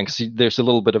ceiling again, because there's a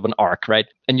little bit of an arc, right?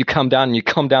 And you come down,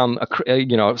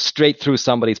 straight through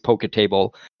somebody's poker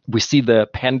table. We see the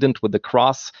pendant with the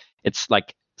cross. It's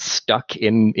like stuck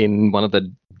in one of the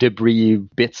debris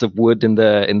bits of wood in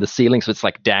the ceiling, so it's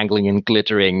like dangling and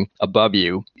glittering above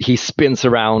you. He spins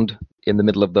around in the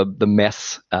middle of the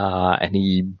mess, and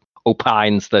he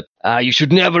opines that you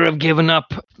should never have given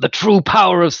up the true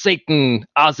power of Satan,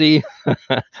 Ozzy.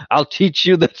 I'll teach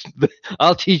you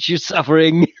I'll teach you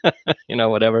suffering.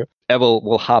 Whatever. Evil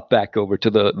will hop back over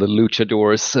to the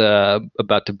luchadors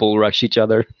about to bull rush each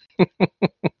other.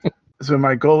 So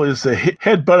my goal is to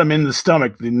headbutt him in the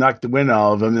stomach to knock the wind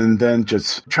out of him, and then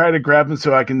just try to grab him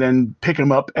so I can then pick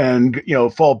him up and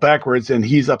fall backwards, and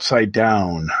he's upside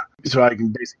down, so I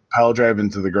can basically pile drive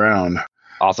into the ground.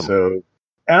 Awesome.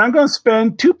 And I'm going to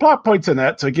spend 2 plot points on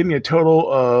that, so give me a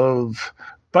total of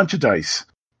bunch of dice.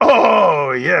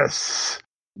 Oh, yes.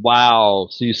 Wow.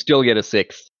 So you still get a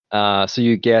 6. So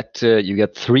you get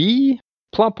 3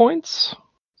 plot points.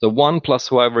 So 1 plus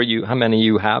how many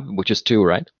you have, which is 2,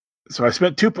 right? So I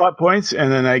spent 2 plot points,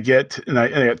 and then I get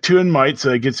 2 in might,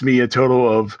 so it gets me a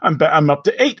total of I'm up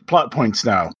to 8 plot points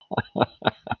now.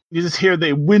 You just hear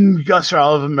the wind gush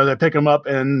out of them as I pick them up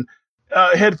and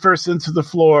head first into the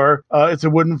floor. It's a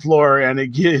wooden floor, and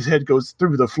his head goes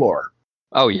through the floor.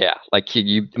 Oh yeah, like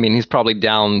he's probably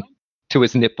down to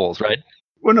his nipples, right?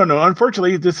 Well, no.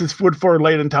 Unfortunately, this is wood floor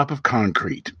laid on top of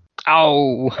concrete.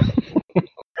 Oh.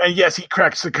 And yes, he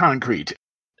cracks the concrete.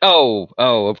 Oh,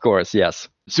 of course, yes.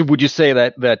 So would you say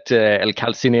that El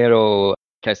Calcinero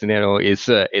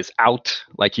is out?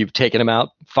 Like you've taken him out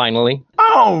finally?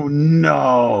 Oh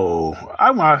no!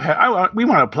 We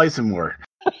want to play some more.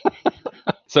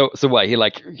 So what?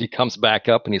 He comes back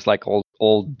up and he's like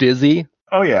all dizzy.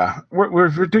 Oh yeah, we're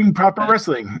doing proper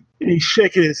wrestling. He's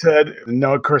shaking his head.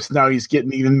 No, of course now he's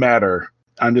getting even madder.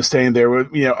 I'm just standing there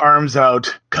with arms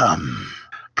out. Come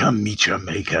meet your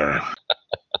maker.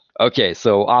 Okay,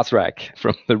 so Osrak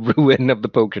from the ruin of the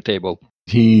poker table.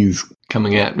 He's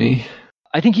coming at me.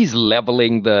 I think he's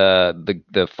leveling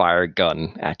the fire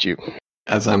gun at you.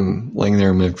 As I'm laying there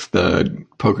amidst the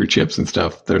poker chips and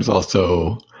stuff, there's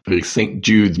also the St.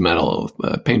 Jude's medal,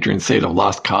 the Patron Saint of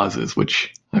Lost Causes,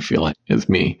 which I feel like is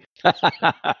me.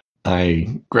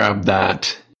 I grab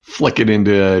that, flick it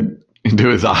into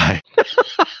his eye.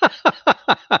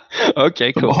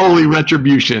 Okay, cool. Holy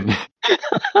retribution.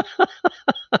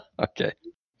 Okay.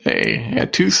 Hey, I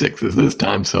had 2 6s this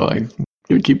time, so I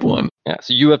would keep 1. Yeah,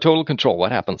 so you have total control.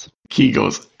 What happens? Key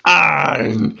goes,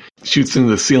 and shoots into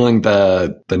the ceiling.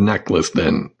 The necklace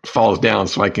then falls down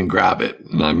so I can grab it,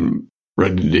 and I'm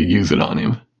ready to use it on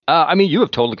him. You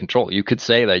have total control. You could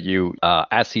say that you,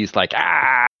 as he's like,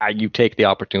 you take the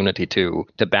opportunity to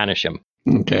banish him.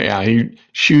 Okay, yeah, he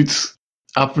shoots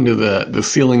up into the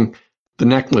ceiling. The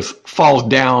necklace falls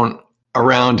down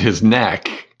around his neck.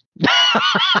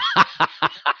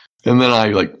 And then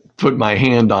I put my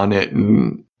hand on it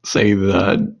and say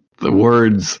the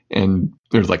words, and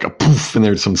there's like a poof, and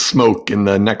there's some smoke, and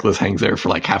the necklace hangs there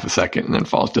for half a second and then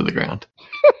falls to the ground.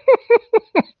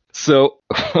 So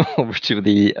over to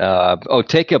the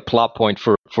take a plot point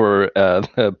for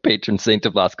the patron saint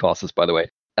of Lost Causes, by the way.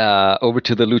 Over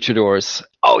to the luchadors.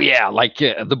 Oh yeah,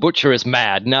 the butcher is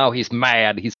mad. Now he's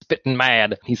mad. He's spitting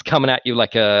mad. He's coming at you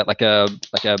like a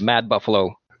mad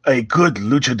buffalo. A good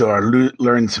luchador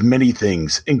learns many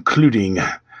things, including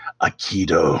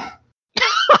Aikido.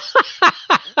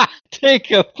 Take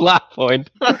a plot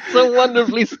point. That's so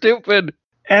wonderfully stupid.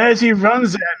 And as he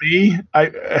runs at me,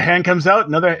 a hand comes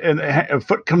out, a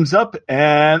foot comes up,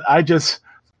 and I just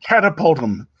catapult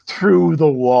him through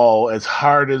the wall as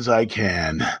hard as I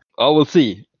can. Oh, we'll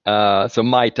see. So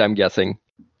might, I'm guessing.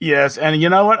 Yes, and you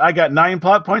know what? I got 9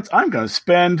 plot points. I'm going to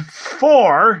spend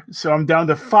 4, so I'm down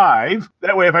to 5.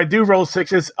 That way, if I do roll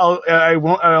 6s, I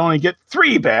only get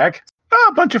 3 back.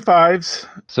 A bunch of 5s.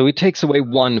 So he takes away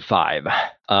 1 5.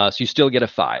 So you still get a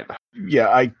 5. Yeah,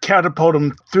 I catapult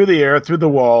him through the air, through the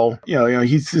wall.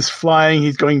 He's just flying.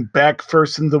 He's going back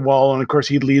first in the wall, and of course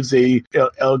he leaves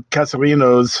El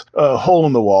Casarino's hole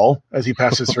in the wall as he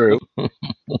passes through.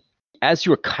 As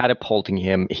you're catapulting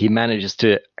him, he manages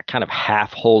to kind of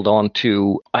half hold on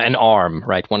to an arm,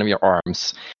 right? One of your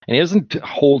arms. And he doesn't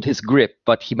hold his grip,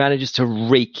 but he manages to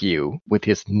rake you with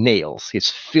his nails, his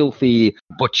filthy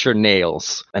butcher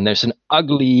nails. And there's an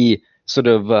ugly sort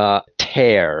of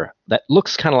tear that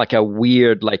looks kind of like a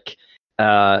weird,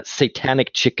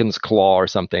 satanic chicken's claw or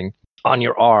something on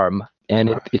your arm.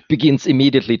 And it begins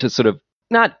immediately to sort of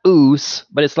not ooze,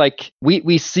 but it's like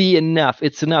we see enough.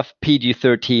 It's enough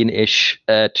PG-13-ish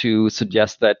to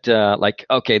suggest that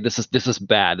okay, this is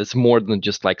bad. It's more than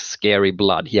just scary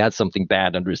blood. He had something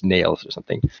bad under his nails or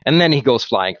something, and then he goes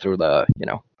flying through the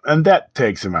and that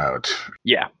takes him out.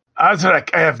 Yeah. I was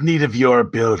like, I have need of your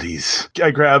abilities.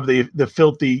 I grab the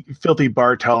filthy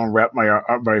bar towel and wrap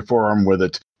my forearm with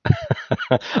it.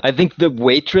 I think the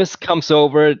waitress comes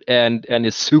over and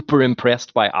is super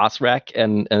impressed by Osrak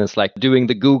and is doing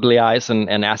the googly eyes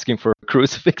and asking for a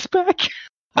crucifix back.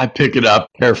 I pick it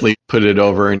up, carefully put it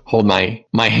over and hold my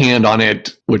hand on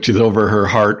it, which is over her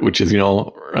heart, which is,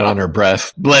 right on her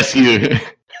breast. Bless you.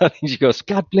 She goes,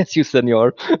 God bless you,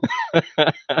 senor.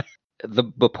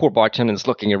 The poor bartender is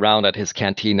looking around at his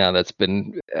cantina that's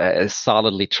been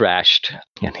solidly trashed.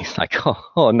 And he's like,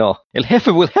 oh no, El Jefe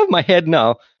will have my head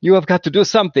now. You have got to do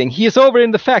something. He is over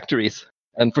in the factories.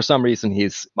 And for some reason,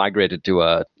 he's migrated to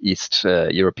a East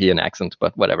European accent,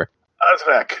 but whatever.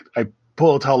 Osrak, I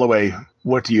pull a towel away.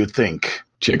 What do you think?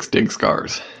 Chicks dig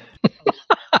scars.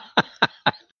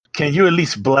 Can you at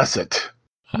least bless it?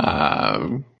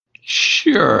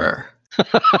 Sure.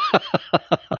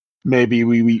 Maybe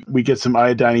we get some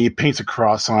iodine, he paints a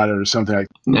cross on it or something like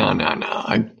No.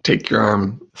 I take your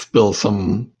arm, spill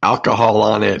some alcohol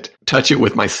on it, touch it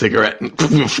with my cigarette,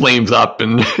 and flames up,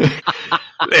 and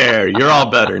there, you're all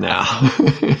better now.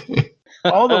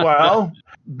 all the while,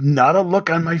 not a look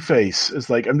on my face. It's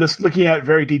like I'm just looking at it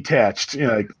very detached.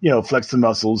 Flex the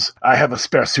muscles. I have a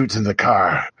spare suit in the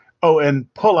car. Oh,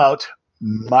 and pull out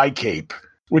my cape,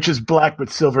 which is black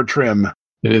with silver trim.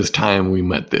 It is time we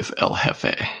met this El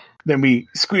Jefe. Then we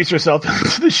squeeze ourselves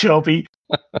into the Shelby.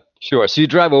 Sure. So you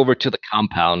drive over to the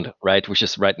compound, right, which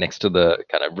is right next to the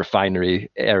kind of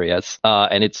refinery areas,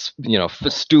 and it's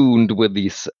festooned with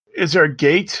these. Is there a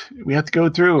gate we have to go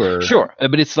through? Or? Sure,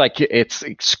 but it's like it's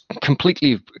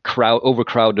completely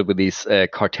overcrowded with these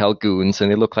cartel goons,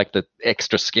 and they look like the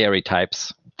extra scary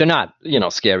types. They're not,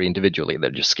 scary individually. They're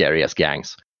just scary as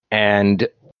gangs. And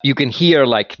you can hear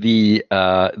like the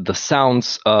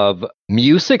sounds of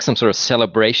music, some sort of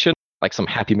celebration, like some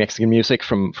happy Mexican music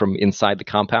from inside the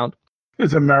compound.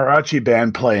 There's a mariachi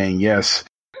band playing, yes.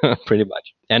 Pretty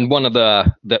much. And one of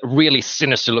the really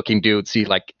sinister looking dudes, he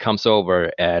like comes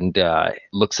over and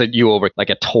looks at you over like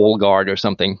a toll guard or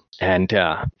something, and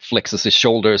flexes his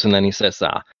shoulders, and then he says,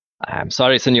 "I'm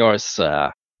sorry, senors.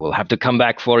 We'll have to come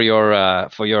back for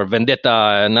your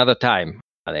vendetta another time.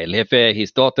 El Jefe,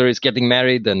 his daughter is getting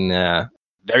married, and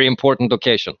very important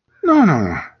occasion."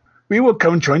 No. We will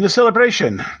come join the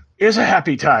celebration. It's a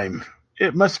happy time.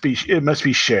 It must be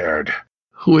shared.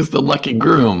 Who is the lucky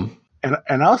groom?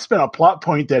 And I'll spend a plot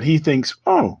point that he thinks,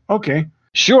 oh, okay.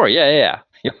 Sure, yeah.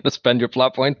 You want to spend your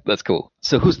plot point? That's cool.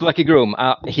 So who's the lucky groom?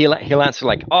 He'll answer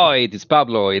like, "Oh, it is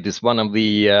Pablo. It is one of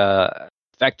the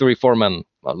factory foremen,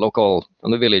 local from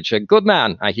the village. A good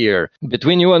man, I hear.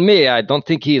 Between you and me, I don't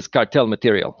think he is cartel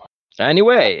material.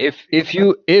 Anyway,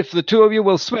 if the two of you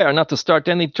will swear not to start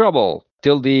any trouble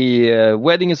till the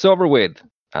wedding is over with,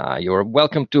 you're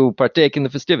welcome to partake in the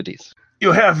festivities."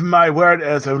 You have my word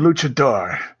as a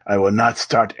luchador. I will not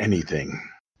start anything.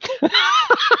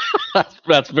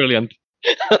 That's brilliant.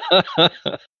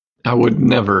 I would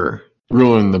never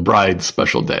ruin the bride's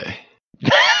special day.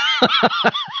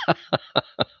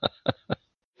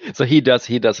 So he does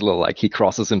a little, like, he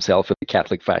crosses himself in the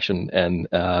Catholic fashion, and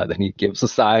then he gives a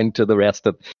sign to the rest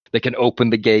that they can open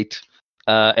the gate.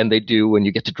 And they do, and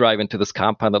you get to drive into this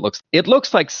compound it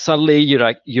looks like suddenly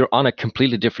you're on a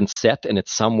completely different set, and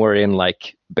it's somewhere in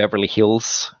like Beverly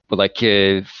Hills with like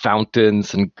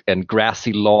fountains and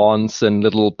grassy lawns and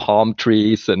little palm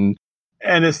trees and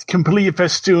it's completely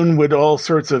festooned with all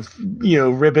sorts of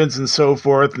ribbons and so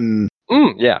forth and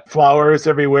flowers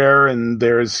everywhere, and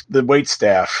there's the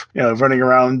waitstaff running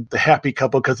around, the happy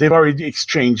couple, because they've already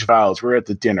exchanged vows. We're at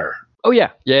the dinner. Oh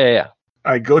yeah.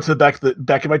 I go to the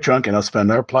back of my trunk, and I'll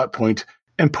spend our plot point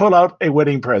and pull out a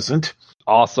wedding present.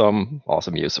 Awesome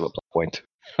use of a plot point.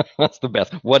 That's the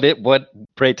best.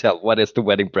 Pray tell, what is the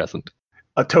wedding present?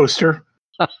 A toaster.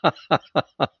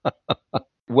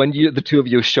 When the two of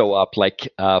you show up, like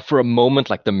for a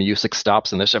moment, like the music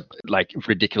stops, and there's a like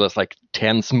ridiculous, like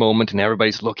tense moment, and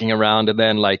everybody's looking around, and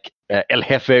then like El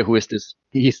Jefe,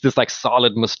 he's this like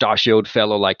solid mustachioed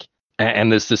fellow, like.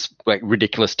 And there's this like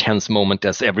ridiculous tense moment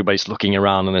as everybody's looking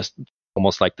around, and there's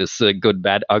almost like this good,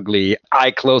 bad, ugly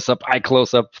eye close up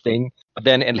thing. But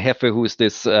then El Jefe, who is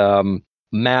this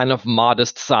man of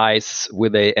modest size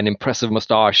with an impressive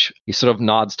mustache, he sort of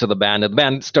nods to the band, and the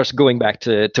band starts going back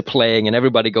to playing, and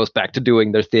everybody goes back to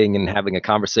doing their thing and having a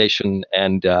conversation.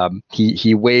 And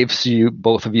he waves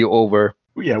both of you over.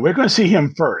 Yeah, we're going to see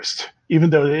him first. Even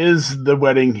though it is the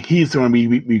wedding, he's the one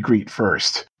we greet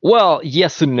first. Well,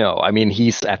 yes and no. I mean,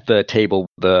 he's at the table,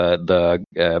 the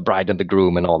bride and the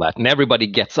groom and all that, and everybody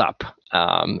gets up.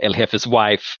 El Jefe's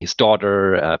wife, his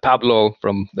daughter, Pablo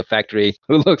from the factory,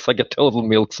 who looks like a total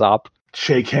milksop.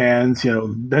 Shake hands,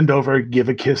 bend over, give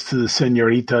a kiss to the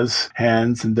senorita's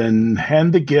hands, and then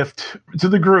hand the gift to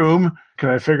the groom.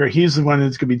 Because I figure he's the one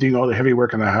who's going to be doing all the heavy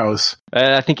work in the house.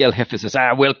 I think El Jefe says,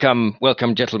 welcome,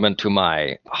 gentlemen, to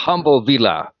my humble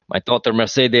villa. My daughter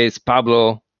Mercedes,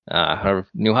 Pablo, her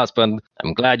new husband.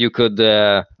 I'm glad you could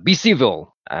be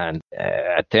civil and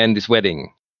attend this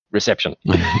wedding reception.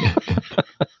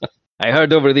 I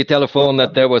heard over the telephone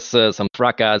that there was some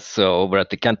fracas over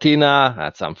at the cantina.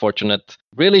 That's unfortunate.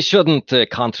 Really shouldn't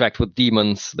contract with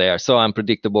demons. They are so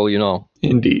unpredictable,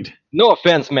 Indeed. No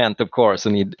offense meant, of course,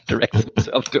 and he directs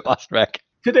himself to Ostrak.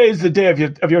 Today is the day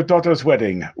of your daughter's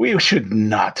wedding. We should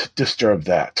not disturb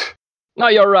that. No,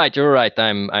 you're right.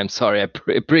 I'm sorry. I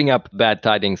bring up bad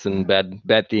tidings and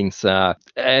bad things.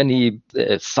 And he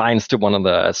signs to one of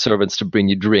the servants to bring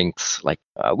you drinks. Like,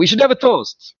 we should have a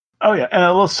toast. Oh, yeah. And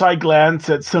a little side glance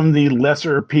at some of the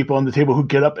lesser people on the table who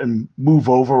get up and move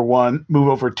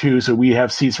over two, so we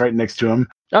have seats right next to them.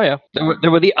 Oh, yeah.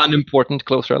 There were the unimportant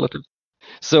close relatives.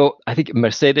 So I think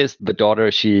Mercedes, the daughter,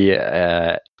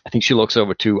 I think she looks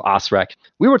over to Osrak.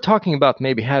 We were talking about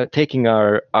maybe taking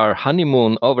our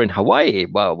honeymoon over in Hawaii.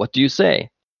 Well, what do you say?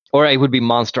 Or it would be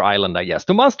Monster Island, I guess.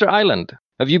 To Monster Island.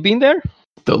 Have you been there?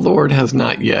 The Lord has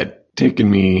not yet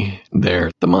taken me there.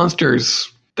 The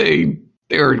monsters, they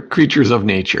are creatures of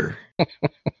nature.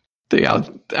 They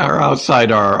are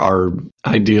outside our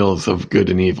ideals of good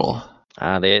and evil.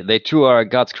 They too are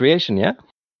God's creation, yeah?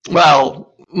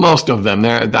 Well, most of them.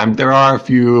 There are a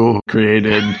few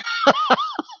created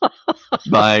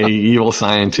by evil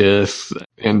scientists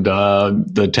and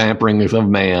the tamperings of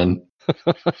man.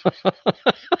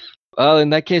 Well,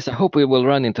 in that case, I hope we will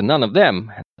run into none of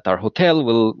them. Our hotel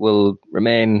will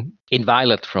remain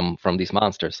inviolate from these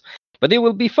monsters. But it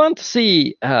will be fun to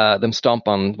see them stomp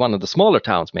on one of the smaller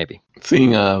towns, maybe.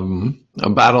 Seeing a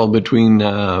battle between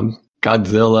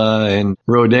Godzilla and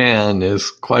Rodan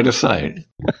is quite a sight.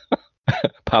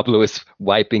 Pablo is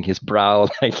wiping his brow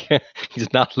like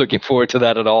he's not looking forward to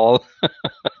that at all.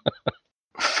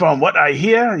 From what I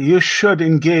hear, you should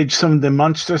engage some of the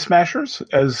monster smashers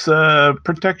as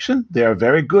protection. They are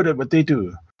very good at what they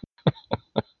do.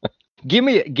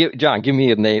 John, give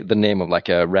me the name of like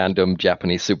a random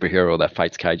Japanese superhero that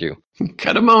fights kaiju.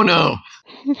 Katamono.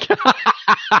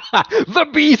 The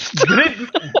Beast.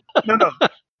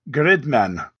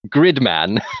 Gridman.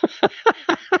 Gridman.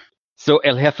 So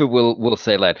El Jefe will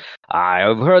say that I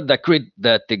have heard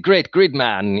that the great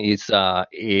Gridman is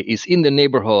in the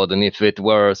neighborhood, and if it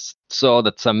were so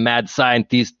that some mad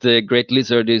scientist, the Great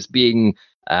Lizard, is being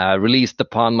released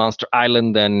upon Monster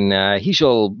Island, then he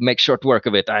shall make short work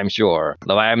of it, I'm sure.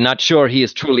 Though I am not sure he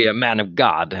is truly a man of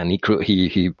God, and he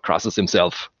crosses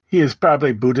himself. He is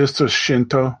probably Buddhist or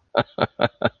Shinto.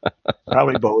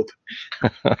 Probably both.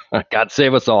 God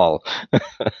save us all.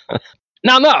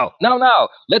 No.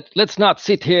 Let's not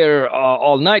sit here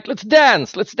all night. Let's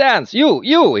dance.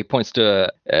 You. He points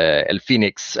to El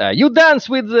Phoenix. You dance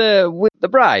with the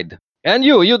bride, and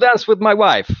you dance with my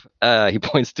wife. He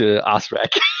points to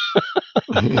Osrak.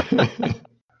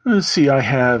 Let's see. I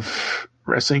have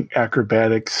wrestling,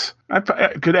 acrobatics.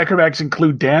 Could acrobatics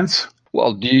include dance?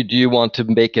 Well, do you want to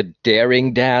make a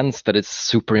daring dance that is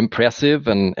super impressive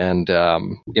and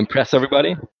impress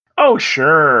everybody? Oh,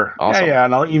 sure. Awesome. Yeah,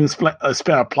 and I'll even spend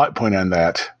a plot point on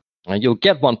that. You'll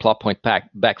get 1 plot point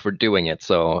back for doing it,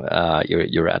 so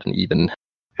you're at an even.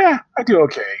 Yeah, I do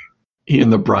okay. He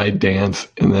and the bride dance,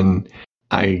 and then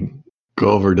I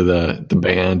go over to the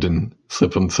band and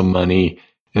slip them some money,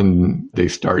 and they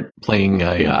start playing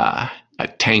a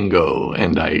tango,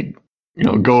 and I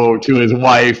go to his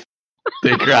wife,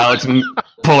 take her out, and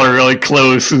pull her really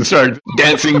close and start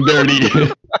dancing dirty.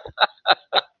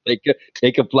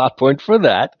 Take a plot point for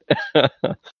that.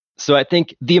 So I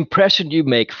think the impression you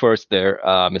make first there,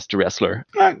 Mr. Wrestler.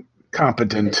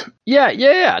 Competent.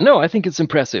 Yeah. No, I think it's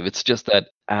impressive. It's just that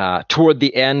toward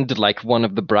the end, like one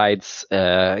of the bride's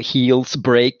heels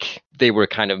break. They were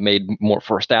kind of made more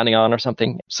for standing on or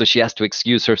something. So she has to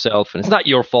excuse herself. And it's not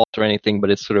your fault or anything,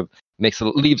 but it sort of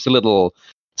leaves a little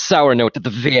sour note at the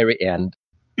very end.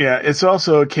 Yeah, it's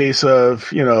also a case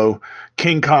of,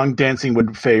 King Kong dancing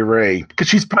with Fay Ray. Because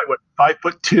she's probably,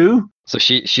 5'2"? So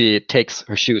she takes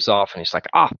her shoes off and she's like,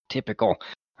 typical.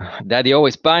 Daddy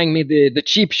always buying me the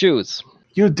cheap shoes.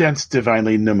 You dance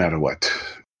divinely no matter what.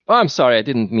 Oh, I'm sorry. I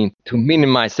didn't mean to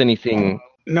minimize anything.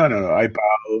 No. I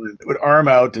bow with arm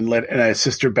out and I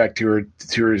assist her back to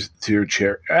her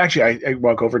chair. Actually, I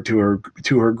walk over to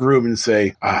her groom and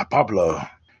say, Pablo,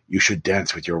 you should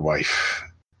dance with your wife.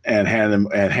 And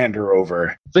hand her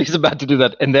over. So he's about to do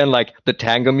that, and then like the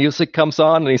tango music comes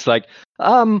on, and he's like,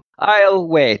 I'll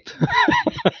wait.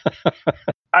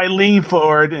 I lean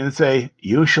forward and say,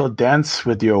 you shall dance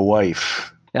with your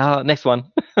wife. Next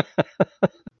one.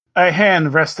 A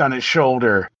hand rests on his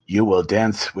shoulder. You will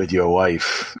dance with your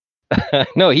wife.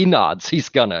 No, he nods. He's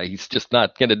just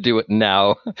not gonna do it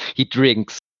now. He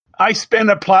drinks. I spend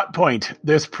a plot point.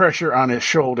 There's pressure on his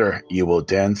shoulder. You will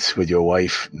dance with your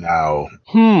wife now.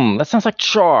 That sounds like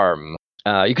charm.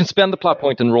 You can spend the plot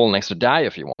point and roll an extra die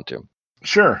if you want to.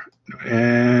 Sure.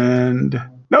 And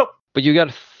nope. But you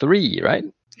got 3, right?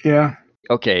 Yeah.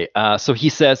 Okay. So he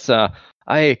says,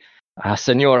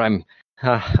 Senor, I'm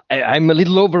a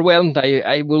little overwhelmed.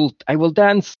 I will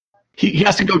dance. He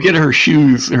has to go get her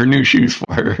new shoes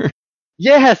for her.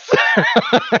 Yes.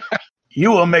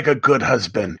 You will make a good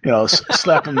husband.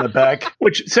 Slap him in the back,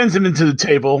 which sends him into the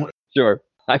table. Sure.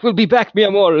 I will be back, mi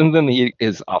amor. And then he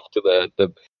is off to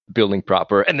the building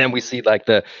proper. And then we see like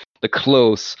the the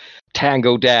close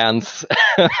tango dance.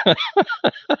 Why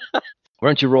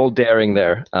don't you roll daring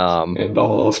there? And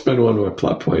I'll spend one of my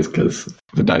plot points because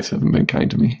the dice haven't been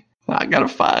kind to me. I got a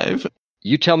 5.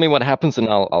 You tell me what happens, and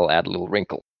I'll add a little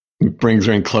wrinkle. He brings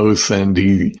her in close, and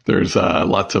there's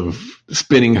lots of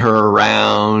spinning her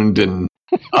around and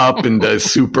up into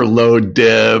super low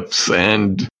dips,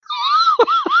 and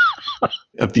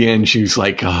at the end she's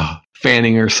like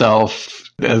fanning herself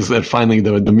as that finally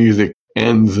the music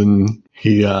ends, and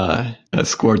he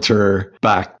escorts her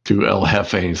back to El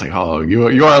Jefe, and he's like, "Oh, you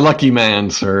are a lucky man,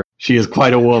 sir. She is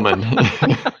quite a woman."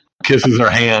 Kisses her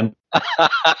hand.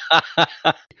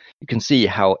 You can see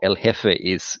how El Jefe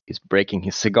is breaking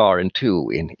his cigar in two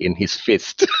in his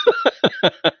fist.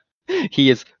 He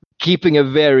is keeping a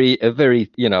very,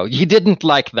 he didn't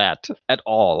like that at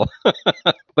all.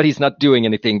 But he's not doing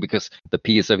anything because the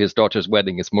peace of his daughter's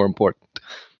wedding is more important.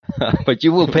 But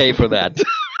you will pay for that.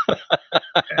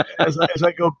 As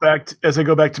I go back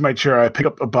to my chair, I pick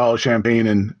up a bottle of champagne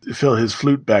and fill his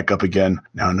flute back up again.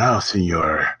 Now,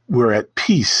 senor, we're at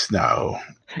peace now.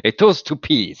 A toast to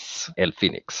peace, El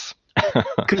Phoenix.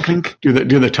 Clink, clink. Do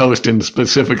the toast and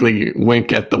specifically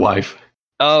wink at the wife.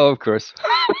 Oh, of course.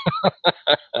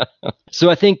 So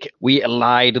I think we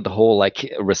allied the whole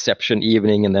reception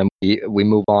evening, and then we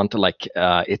move on to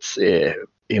it's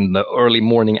in the early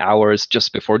morning hours,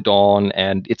 just before dawn,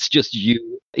 and it's just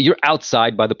you. You're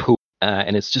outside by the pool,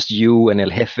 and it's just you and El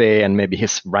Jefe and maybe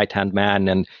his right-hand man,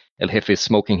 and El Jefe is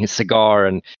smoking his cigar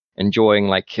and enjoying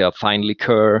fine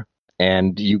liqueur,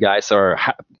 and you guys are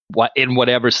in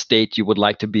whatever state you would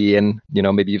like to be in.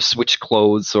 Maybe you've switched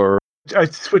clothes or. I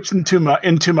switched into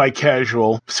my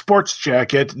casual sports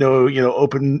jacket,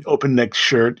 open neck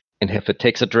shirt. And Jefe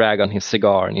takes a drag on his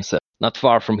cigar, and he says, "Not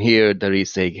far from here, there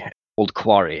is an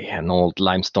old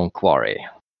limestone quarry.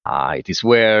 It is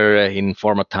where in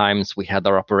former times we had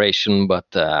our operation, but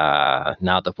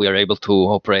now that we are able to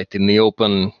operate in the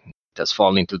open, it has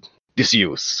fallen into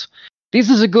disuse. This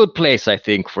is a good place, I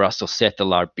think, for us to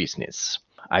settle our business.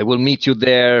 I will meet you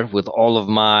there with all of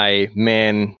my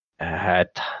men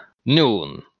at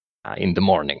noon in the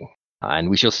morning, and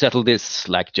we shall settle this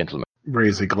like gentlemen."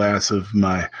 Raise a glass of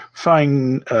my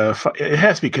fine, it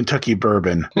has to be Kentucky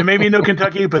bourbon. There may be no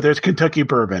Kentucky, but there's Kentucky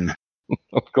bourbon.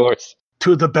 Of course.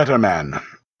 To the better man.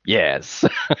 Yes.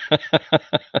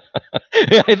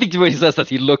 I think when he says that,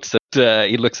 he looks at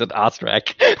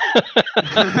Ostrak.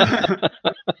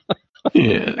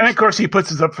 Yes. And of course he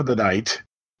puts us up for the night.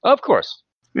 Of course.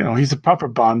 He's a proper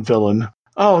Bond villain.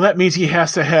 Oh, that means he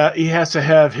has to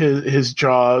have his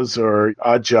Jaws or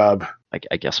Odd Job.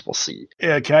 I guess we'll see.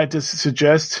 Yeah, can I just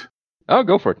suggest? Oh,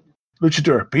 go for it.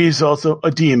 Luchador, but he's also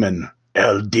a demon.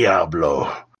 El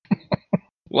Diablo.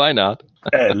 Why not?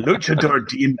 A luchador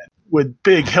demon with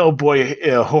big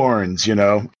Hellboy horns,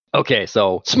 Okay,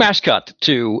 so smash cut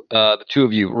to the two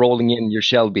of you rolling in your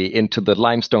Shelby into the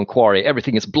limestone quarry.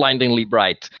 Everything is blindingly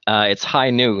bright. It's high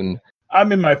noon.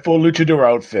 I'm in my full luchador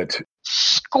outfit.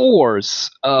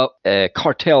 Scores of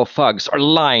cartel thugs are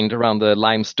lined around the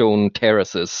limestone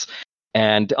terraces.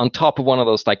 And on top of one of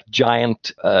those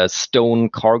giant stone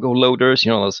cargo loaders,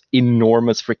 those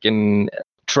enormous freaking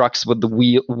trucks with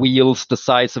the wheels the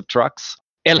size of trucks.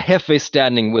 El Jefe is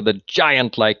standing with a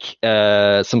giant,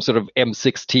 some sort of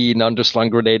M16 underslung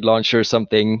grenade launcher or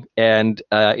something. And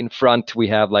in front we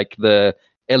have the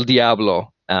El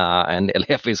Diablo. And El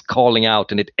Jefe is calling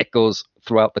out, and it echoes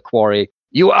throughout the quarry.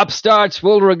 "You upstarts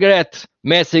will regret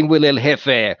messing with El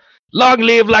Jefe. Long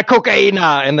live la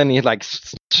cocaína!" And then he's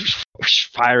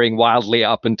firing wildly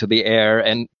up into the air,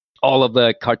 and all of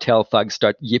the cartel thugs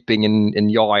start yipping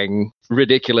and yawing.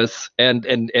 Ridiculous. And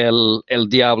El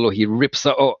Diablo, he rips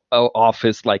off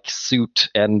his suit,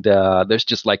 and there's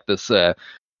just this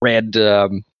red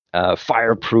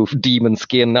fireproof demon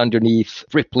skin underneath,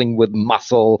 rippling with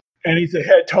muscle. And he's a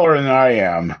head taller than I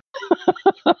am.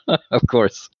 Of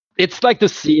course. It's like the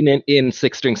scene in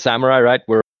Six String Samurai, right?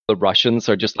 Where the Russians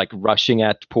are just rushing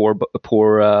at poor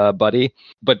Buddy.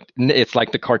 But it's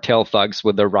like the cartel thugs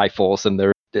with their rifles and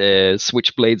their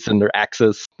switchblades and their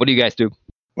axes. What do you guys do?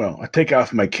 Well, I take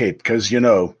off my cape because,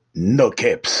 no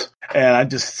capes. And I'm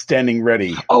just standing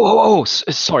ready.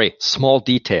 Sorry. Small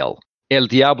detail. El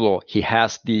Diablo, he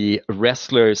has the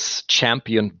wrestler's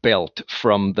champion belt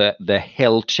from the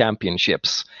Hell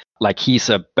Championships. He's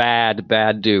a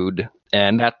bad dude.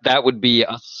 And that would be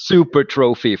a super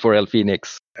trophy for El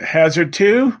Phoenix. Hazard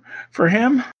 2 for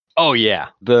him? Oh, yeah.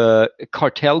 The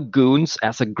cartel goons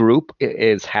as a group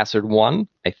is Hazard 1.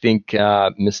 I think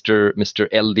Mr.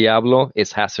 El Diablo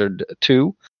is Hazard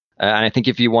 2. And I think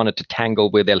if you wanted to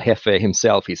tangle with El Jefe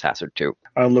himself, he's Hazard 2.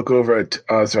 I'll look over at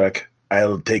Ozrak.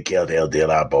 I'll take care of El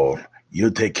Diablo. You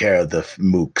take care of the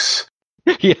mooks.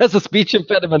 He has a speech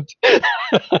impediment.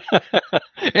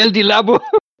 El Diablo.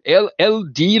 El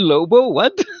D Lobo?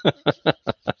 What?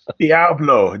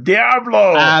 Diablo.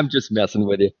 I'm just messing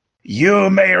with you. You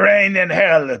may reign in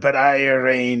hell, but I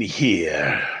reign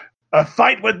here. A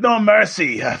fight with no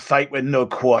mercy, a fight with no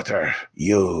quarter.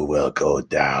 You will go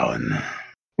down.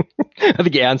 I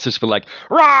think he answers for like,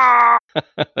 rah!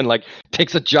 And like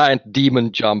takes a giant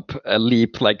demon jump, a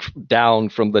leap like down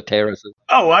from the terraces.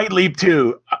 Oh, I leap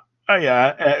too. Oh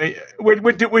yeah,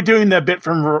 we're doing that bit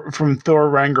from Thor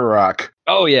Ragnarok.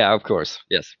 Oh yeah, of course,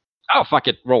 yes. Oh fuck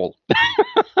it, roll.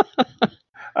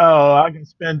 Oh, I can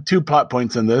spend 2 plot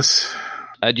points on this.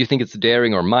 Do you think it's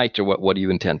daring or might, or what do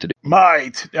you intend to do?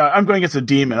 Might. I'm going against a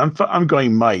demon. I'm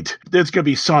going might. There's going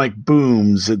to be sonic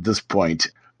booms at this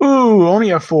point. Ooh,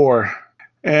 only a 4.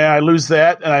 And I lose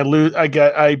that, and I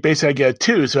get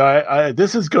 2. So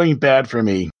this is going bad for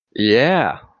me.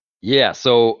 Yeah.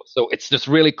 So it's just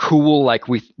really cool. Like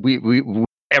we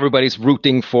everybody's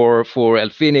rooting for El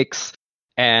Phoenix,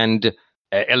 and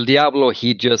El Diablo.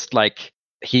 He just like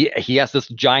he has this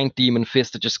giant demon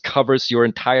fist that just covers your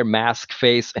entire mask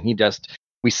face, and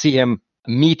we see him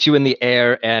meet you in the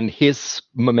air, and his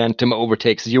momentum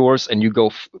overtakes yours, and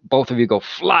both of you go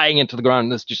flying into the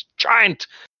ground. This just giant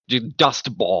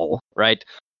dust ball, right?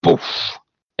 Poof,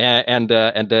 and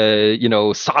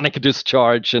sonic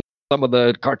discharge, and some of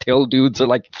the cartel dudes are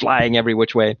like flying every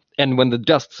which way. And when the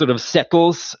dust sort of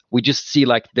settles, we just see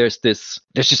like there's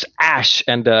just ash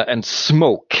and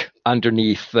smoke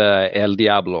underneath El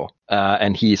Diablo,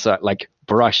 and he's like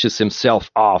brushes himself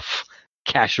off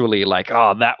casually, like,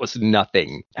 oh, that was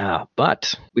nothing.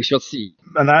 But we shall see.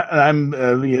 And I'm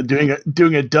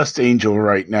doing a dust angel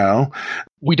right now.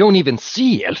 We don't even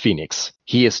see El Phoenix.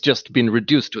 He has just been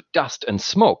reduced to dust and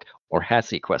smoke. Or has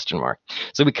he? ?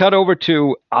 So we cut over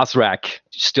to Osrak.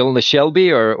 Still in the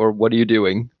Shelby, or what are you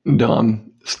doing? No,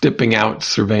 I'm stepping out,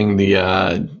 surveying the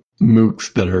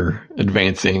mooks that are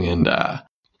advancing, and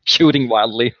shooting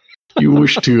wildly. You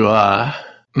wish to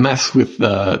mess with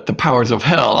the powers of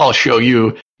hell? I'll show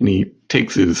you. And he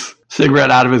takes his cigarette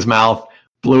out of his mouth,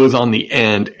 blows on the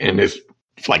end, and his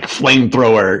like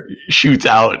flamethrower shoots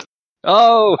out.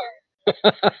 Oh,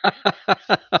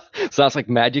 sounds like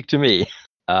magic to me.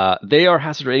 They are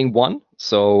hazard rating 1,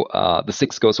 so the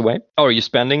 6 goes away. Oh, are you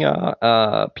spending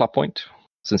a plot point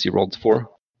since you rolled 4?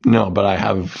 No, but I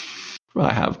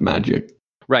have magic.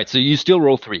 Right, so you still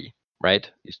roll 3, right?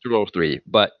 You still roll 3,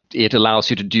 but it allows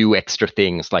you to do extra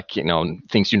things, like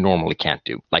things you normally can't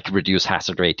do, like reduce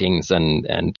hazard ratings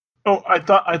and. Oh, I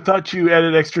thought you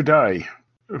added extra die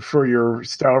for your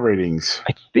style ratings.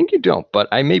 I think you don't, but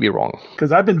I may be wrong.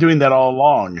 Because I've been doing that all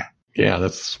along. Yeah,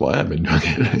 that's why I've been doing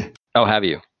it. Oh, have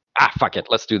you? Fuck it.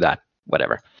 Let's do that.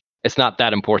 Whatever. It's not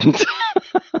that important.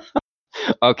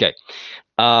 Okay.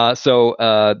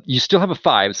 So you still have a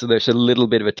 5, so there's a little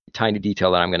bit of a tiny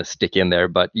detail that I'm going to stick in there,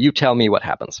 but you tell me what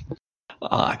happens.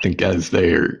 I think as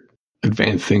they're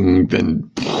advancing,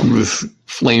 then this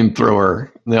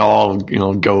flamethrower, they all,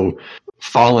 go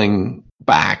falling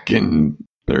back, and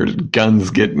there's guns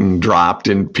getting dropped,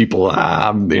 and people,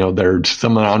 there's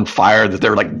someone on fire that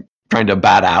they're like trying to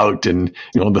bat out, and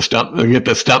they get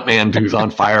the stuntman who's on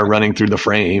fire running through the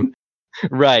frame.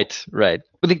 Right.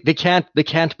 But they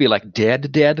can't be like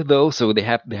dead though, so they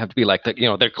have to be like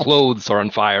their clothes are on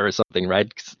fire or something,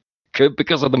 right?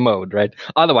 Because of the mode, right?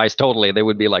 Otherwise, totally, they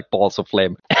would be like balls of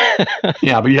flame.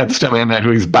 Yeah, but you have the stuntman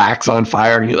whose back's on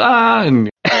fire, and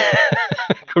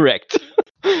correct.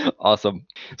 Awesome.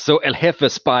 So El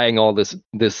Jefe, spying all this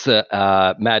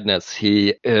madness,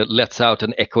 he lets out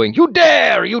an echoing, you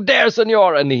dare,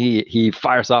 senor! And he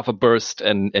fires off a burst,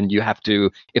 and you have to,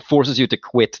 it forces you to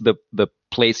quit the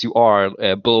place you are,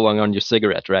 blowing on your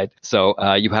cigarette, right? So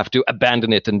you have to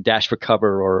abandon it and dash for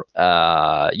cover, or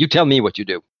you tell me what you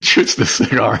do. Shoots the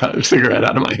cigarette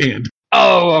out of my hand.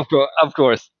 Oh, of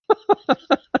course.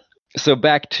 So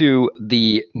back to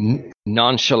the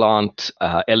nonchalant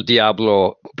El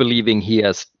Diablo, believing he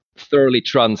has thoroughly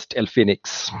trounced El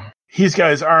Phoenix. He's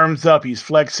got his arms up, he's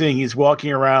flexing, he's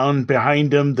walking around.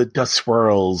 Behind him, the dust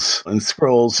swirls and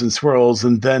swirls and swirls,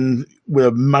 and then with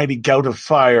a mighty gout of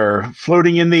fire,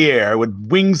 floating in the air with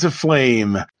wings of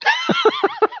flame.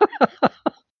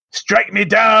 Strike me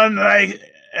down,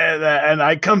 and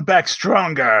I come back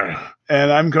stronger.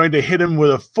 And I'm going to hit him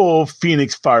with a full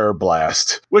Phoenix Fire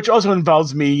Blast, which also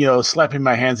involves me, slapping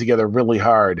my hands together really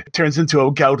hard. It turns into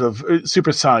a gout of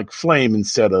supersonic flame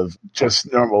instead of just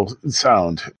normal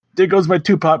sound. There goes my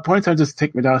 2 plot points. I just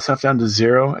take myself down to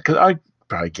 0, because I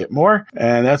probably get more.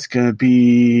 And that's going to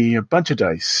be a bunch of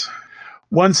dice.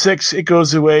 1-6, it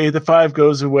goes away. The 5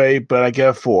 goes away, but I get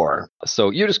a 4. So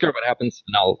you describe what happens,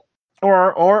 and I'll.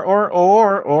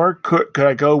 Or could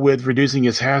I go with reducing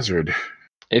his hazard?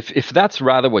 If that's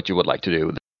rather what you would like to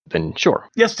do, then sure.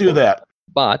 Yes, do that.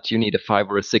 But you need a 5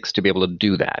 or a 6 to be able to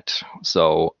do that.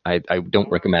 So I don't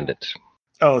recommend it.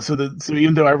 Oh, so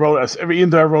even though I roll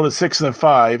a 6 and a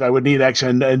 5, I would need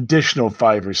actually an additional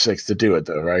 5 or 6 to do it,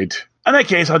 though, right? In that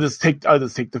case, I'll just take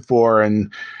the 4,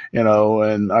 and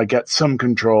and I get some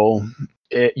control.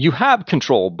 You have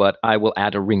control, but I will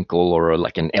add a wrinkle or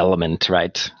like an element,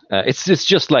 right? It's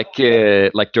just like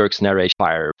Dirk's narration,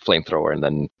 fire, flamethrower, and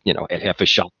then a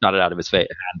shot it out of his hand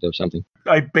or something.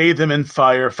 I bathe him in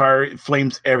fire. Fire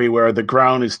flames everywhere. The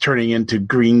ground is turning into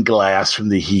green glass from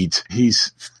the heat.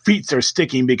 His feet are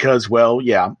sticking because,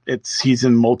 he's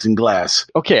in molten glass.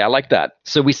 Okay, I like that.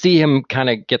 So we see him kind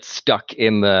of get stuck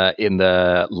in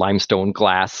the limestone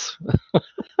glass.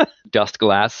 Dust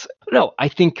glass. No, I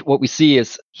think what we see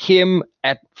is him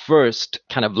at first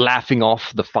kind of laughing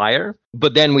off the fire,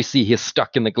 but then we see he's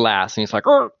stuck in the glass and he's like,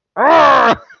 "Arr,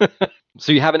 arr!"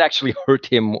 So you haven't actually hurt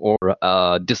him or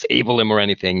disabled him or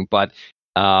anything, but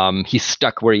he's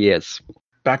stuck where he is.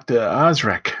 Back to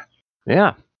Azrak.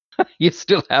 Yeah. You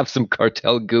still have some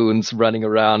cartel goons running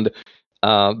around,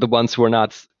 the ones who are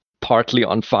not partly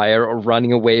on fire or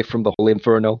running away from the whole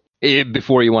inferno,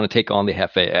 before you want to take on the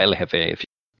El Jefe.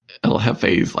 El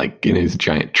Jefe's like in his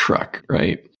giant truck,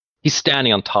 right? He's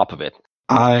standing on top of it.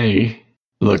 I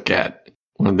look at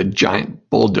one of the giant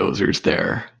bulldozers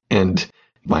there, and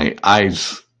my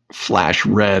eyes flash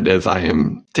red as I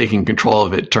am taking control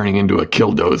of it, turning into a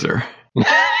killdozer.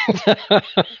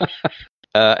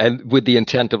 And with the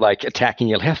intent of like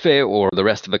attacking El Jefe or the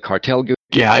rest of the cartel group?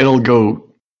 Yeah, it'll go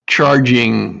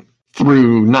charging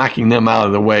through, knocking them out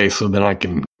of the way so that I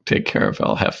can take care of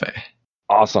El Jefe.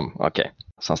 Awesome. Okay.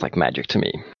 Sounds like magic to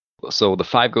me. So the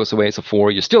 5 goes away, so 4.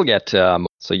 You still get, so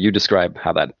you describe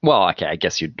how that, well, okay, I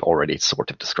guess you'd already sort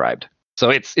of described.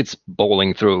 So it's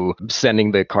bowling through,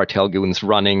 sending the cartel goons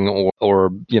running or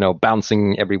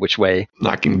bouncing every which way.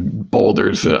 Knocking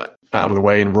boulders out of the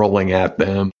way and rolling at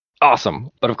them.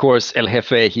 Awesome. But of course, El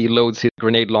Jefe, he loads his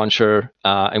grenade launcher,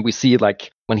 and we see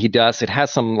like when he does, it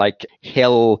has some like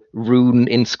hell rune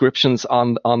inscriptions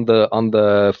on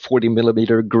the 40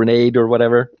 millimeter grenade or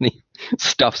whatever. And he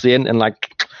stuffs in and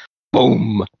like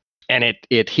boom, and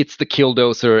it hits the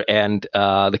killdozer, and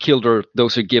the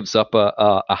killdozer gives up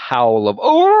a howl of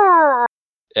oh,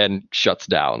 and shuts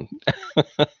down.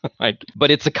 Right.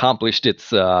 But it's accomplished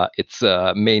its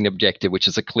main objective, which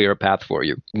is a clear path for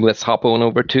you. Let's hop on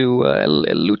over to El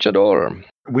Luchador.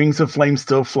 Wings of flame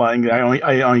still flying.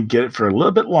 I only get it for a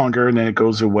little bit longer, and then it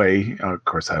goes away. Of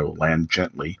course, I will land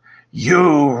gently.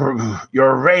 Your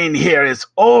reign here is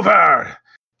over.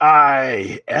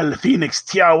 I, El Phoenix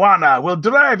Tijuana, will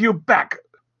drive you back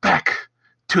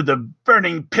to the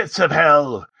burning pits of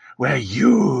hell, where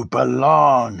you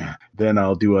belong. Then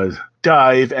I'll do a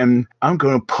dive, and I'm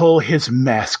going to pull his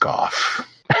mask off.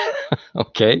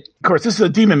 Okay. Of course, this is a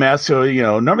demon mask, so,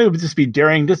 normally it would just be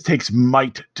daring. This takes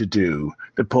might to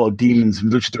pull a demon's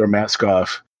luchador mask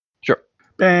off. Sure.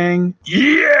 Bang.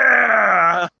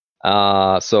 Yeah!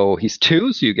 So he's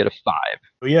 2, so you get a 5.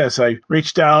 Yes, I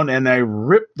reach down and I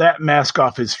rip that mask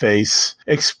off his face,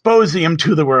 exposing him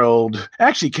to the world.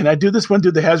 Actually, can I do this one,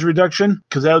 do the hazard reduction?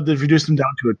 Because that would reduce him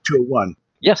down to a 1.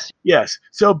 Yes. Yes.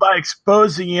 So by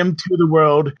exposing him to the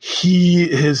world,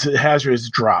 his hazard is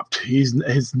dropped. His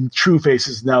true face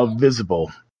is now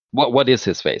visible. What is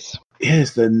his face? It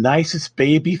is the nicest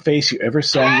baby face you ever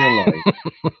saw in your life.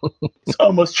 It's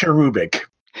almost cherubic.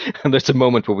 And there's a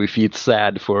moment where we feel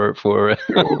sad for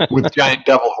with giant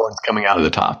devil horns coming out of the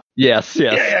top. Yes.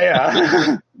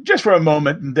 Yeah. Just for a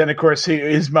moment, and then of course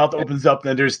his mouth opens up, and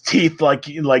then there's teeth like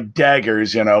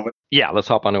daggers, Yeah, let's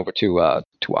hop on over to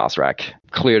Azrak.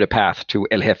 Clear the path to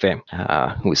El Jefe,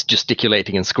 who is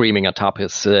gesticulating and screaming atop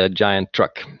his giant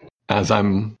truck. As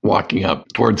I'm walking up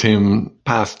towards him,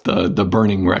 past the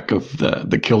burning wreck of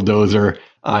the killdozer,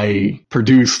 I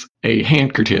produce a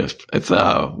handkerchief. It's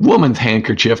a woman's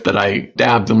handkerchief that I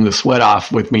dabbed him the sweat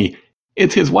off with me.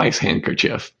 It's his wife's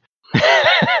handkerchief.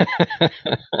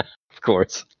 Of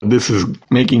course. This is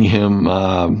making him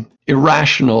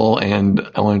irrational, and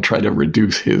I want to try to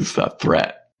reduce his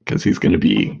threat because he's going to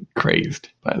be crazed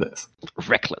by this.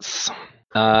 Reckless.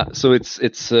 So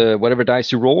it's whatever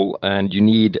dice you roll, and you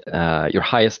need your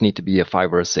highest need to be a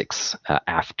 5 or a 6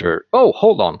 after. Oh,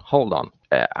 hold on.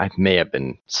 I may have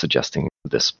been suggesting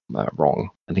this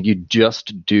wrong. I think you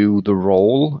just do the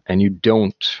roll, and you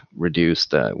don't reduce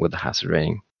with the hazard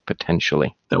rating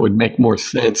potentially. That would make more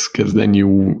sense because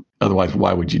then otherwise,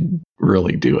 why would you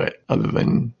really do it other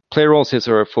than Player rolls his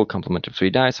or a full complement of 3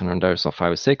 dice on dice of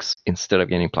 5 or 6 instead of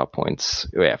gaining plot points.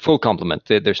 Yeah, full complement.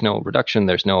 There's no reduction.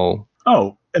 There's no...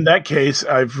 Oh, in that case,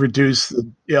 I've reduced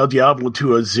the El Diablo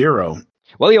to a 0.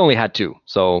 Well, he only had 2,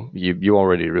 so you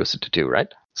already reduced it to 2, right?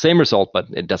 Same result, but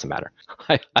it doesn't matter.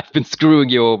 I've been screwing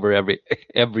you over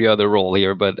every other roll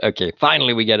here, but okay,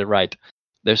 finally we get it right.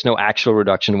 There's no actual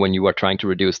reduction when you are trying to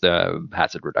reduce the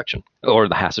hazard reduction or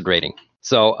the hazard rating.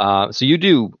 So you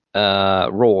do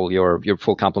roll your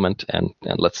full complement, and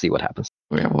let's see what happens.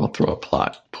 Yeah, we'll throw a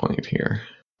plot point here.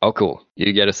 Oh, cool.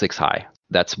 You get a 6 high.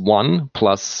 That's 1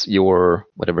 plus your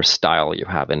whatever style you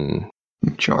have in...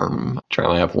 Charm.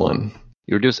 I have 1.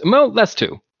 You reduce... Well, that's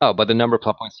 2. Oh, but the number of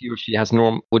plot points he or she has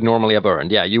would normally have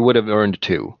earned. Yeah, you would have earned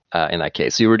 2 in that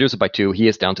case. So you reduce it by 2. He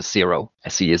is down to 0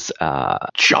 as he is...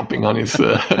 chomping on his,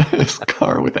 his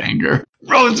car with anger.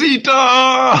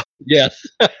 Rosita! Yes.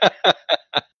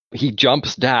 He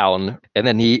jumps down, and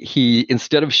then he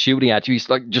instead of shooting at you, he's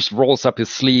like just rolls up his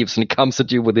sleeves and he comes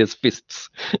at you with his fists.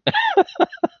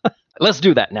 Let's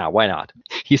do that now. Why not?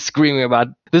 He's screaming about...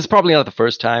 This is probably not the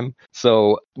first time.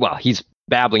 So, well, he's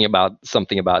babbling about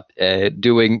something about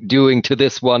doing to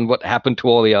this one what happened to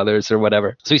all the others or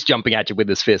whatever. So he's jumping at you with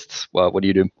his fists. Well, what do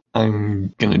you do?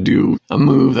 I'm going to do a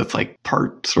move that's like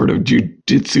part sort of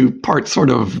jujitsu, part sort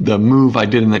of the move I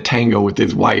did in the tango with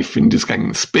his wife, and just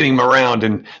kind of spinning him around,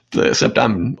 and except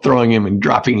I'm throwing him and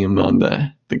dropping him on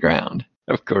the ground.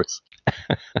 Of course.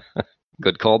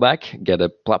 Good callback. Get a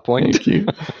plot point. Thank you.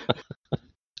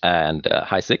 And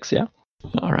high 6, yeah.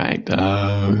 All right.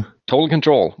 Total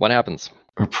control. What happens?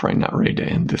 We're probably not ready to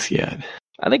end this yet.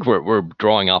 I think we're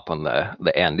drawing up on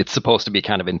the end. It's supposed to be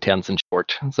kind of intense and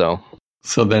short.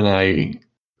 So then I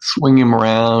swing him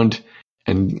around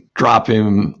and drop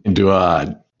him into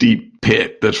a deep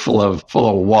pit that's full of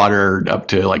water up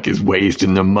to like his waist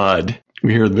in the mud.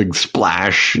 We hear the big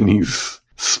splash, and he's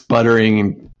sputtering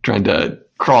and trying to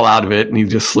crawl out of it, and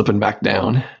he's just slipping back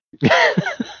down.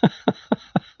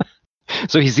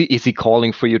 So is he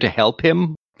calling for you to help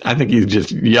him? I think he's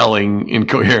just yelling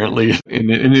incoherently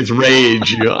in his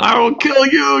rage. I will kill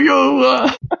you,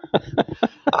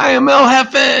 I am El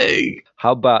Jefe.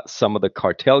 How about some of the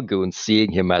cartel goons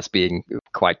seeing him as being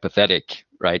quite pathetic,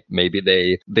 right? Maybe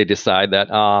they decide that,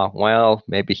 well,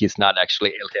 maybe he's not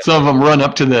actually El Jefe. Some of them run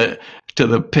up to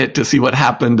the pit to see what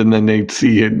happened, and then they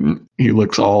see him. He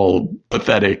looks all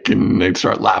pathetic, and they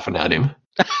start laughing at him.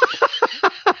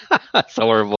 That's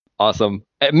horrible. Awesome.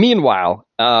 Meanwhile,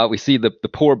 we see the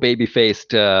poor baby-faced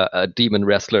demon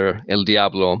wrestler, El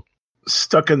Diablo.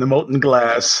 Stuck in the molten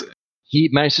glass. He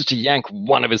manages to yank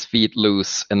one of his feet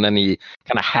loose, and then he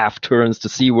kind of half turns to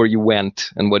see where you went.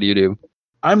 And what do you do?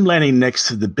 I'm landing next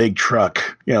to the big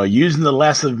truck. Using the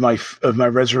last of my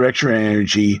resurrection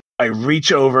energy, I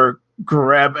reach over,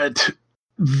 grab it,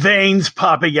 veins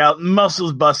popping out,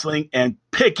 muscles bustling, and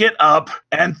pick it up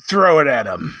and throw it at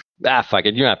him. Fuck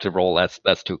it. You don't have to roll.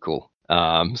 That's too cool.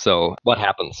 So what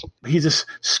happens? He just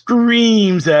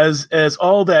screams as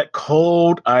all that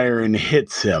cold iron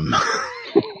hits him.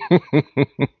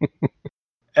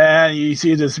 And you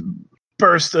see this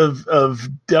burst of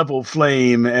devil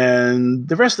flame, and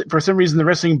for some reason the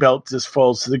wrestling belt just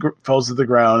falls to the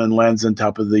ground and lands on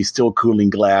top of the still cooling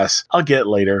glass. I'll get it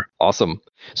later. Awesome.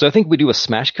 So I think we do a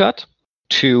smash cut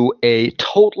to a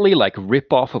totally like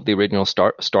rip off of the original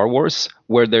Star Wars,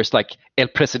 where there's like El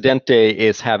Presidente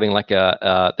is having like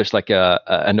there's like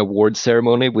an award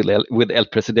ceremony with El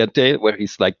Presidente where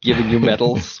he's like giving you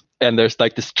medals. And there's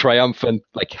like this triumphant,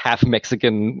 like half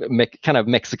Mexican, kind of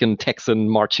Mexican Texan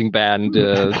marching band.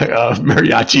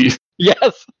 Mariachi.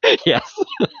 Yes.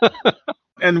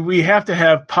 And we have to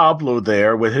have Pablo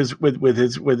there with his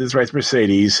race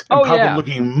Mercedes. And Pablo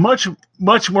looking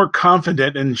much more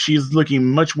confident, and she's looking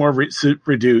much more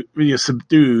subdued.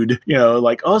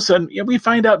 Like all of a sudden, we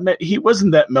find out he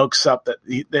wasn't that milksop that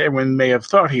everyone may have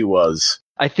thought he was.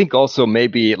 I think also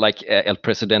maybe like El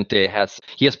Presidente has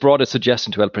brought a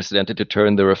suggestion to El Presidente to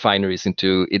turn the refineries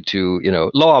into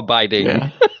law-abiding,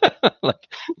 like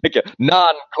a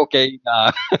non-cocaine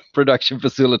production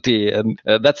facility, and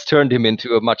that's turned him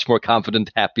into a much more confident,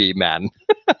 happy man.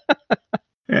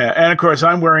 Yeah, and of course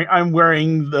I'm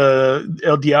wearing the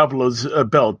El Diablo's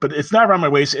belt, but it's not around my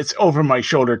waist; it's over my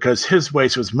shoulder because his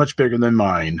waist was much bigger than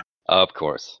mine. Of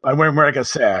course, I'm wearing like a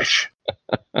sash.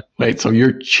 Wait, so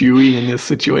you're Chewie in this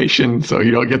situation, so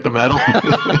you don't get the medal?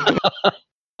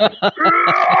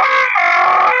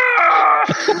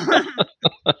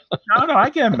 No, I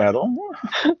get a medal.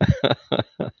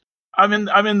 I'm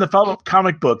in the follow-up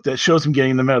comic book that shows him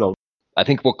getting the medal. I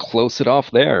think we'll close it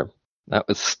off there. That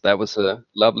was a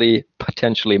lovely,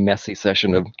 potentially messy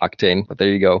session of Octane, but there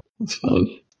you go. It's fun.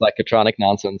 psychotronic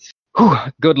nonsense. Whew,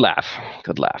 good laugh.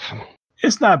 Good laugh.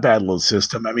 It's not a bad little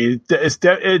system. I mean, it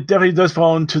definitely does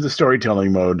fall into the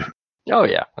storytelling mode. Oh,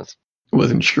 yeah. I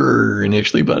wasn't sure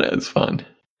initially, but it's fun.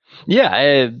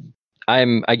 Yeah,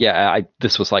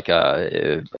 this was like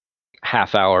a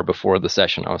half hour before the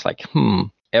session. I was like,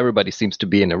 everybody seems to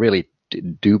be in a really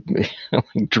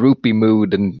droopy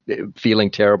mood and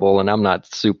feeling terrible, and I'm not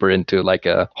super into like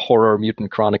a horror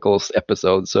Mutant Chronicles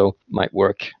episode, so might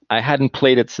work. I hadn't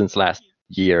played it since last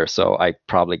year, so I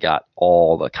probably got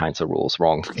all the kinds of rules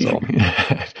wrong. So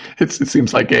it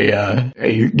seems like a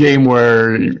game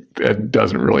where it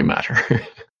doesn't really matter.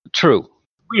 True.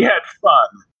 We had fun.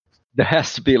 There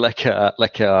has to be like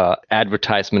a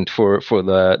advertisement for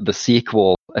the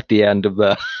sequel at the end of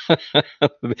the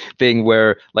thing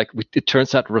where like it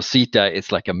turns out Rosita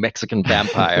is like a Mexican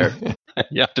vampire.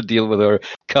 You have to deal with her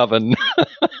coven.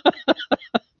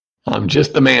 I'm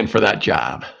just the man for that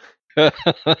job.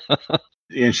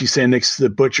 And she's saying next to the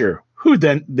butcher, who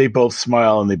then they both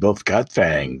smile and they both got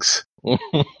fangs.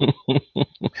 Because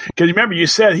remember, you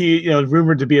said he,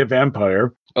 rumored to be a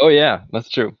vampire. Oh yeah, that's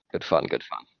true. Good fun.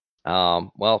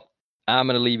 Well, I'm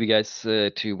gonna leave you guys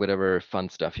to whatever fun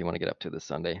stuff you want to get up to this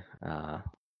Sunday. I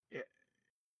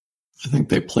think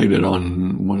they played it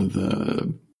on one of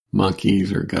the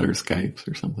Monkeys or Gutter Skypes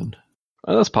or something.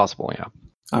 Oh, that's possible, yeah.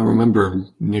 I remember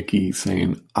Nikki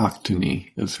saying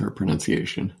Octony is her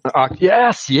pronunciation.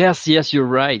 Yes, you're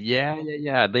right.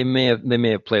 Yeah. They may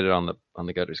have played it on the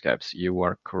Gutter Skypes. You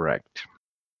are correct.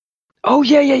 Oh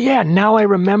yeah. Now I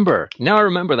remember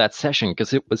that session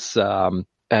because it was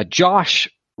Josh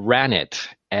ran it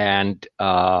and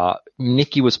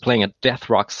Nikki was playing a Death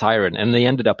Rock Siren, and they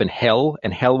ended up in hell,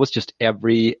 and hell was just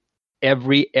every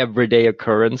everyday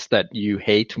occurrence that you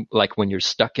hate, like when you're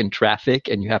stuck in traffic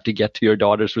and you have to get to your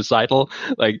daughter's recital,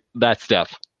 like that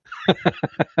stuff.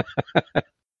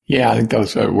 Yeah, I think that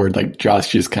was where like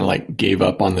Josh just kind of like gave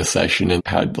up on the session and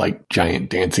had like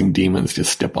giant dancing demons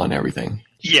just step on everything.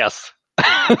 Yes.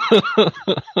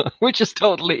 Which is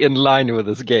totally in line with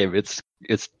this game. It's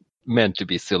meant to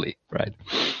be silly, right?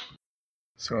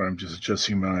 Sorry, I'm just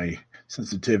adjusting my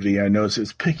sensitivity. I notice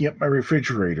it's picking up my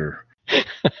refrigerator.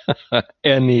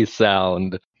 Any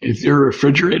sound. Is your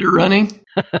refrigerator running?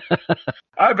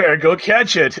 I better go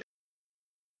catch it.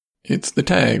 It's the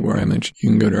tag where I mentioned you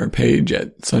can go to our page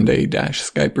at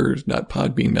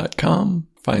sunday-skypers.podbean.com,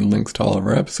 find links to all of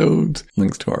our episodes,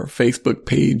 links to our Facebook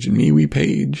page and MeWe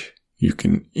page. You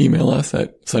can email us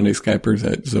at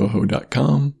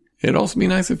sundayskypers@zoho.com. It'd also be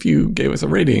nice if you gave us a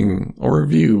rating or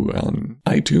review on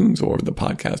iTunes or the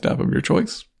podcast app of your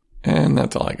choice. And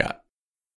that's all I got.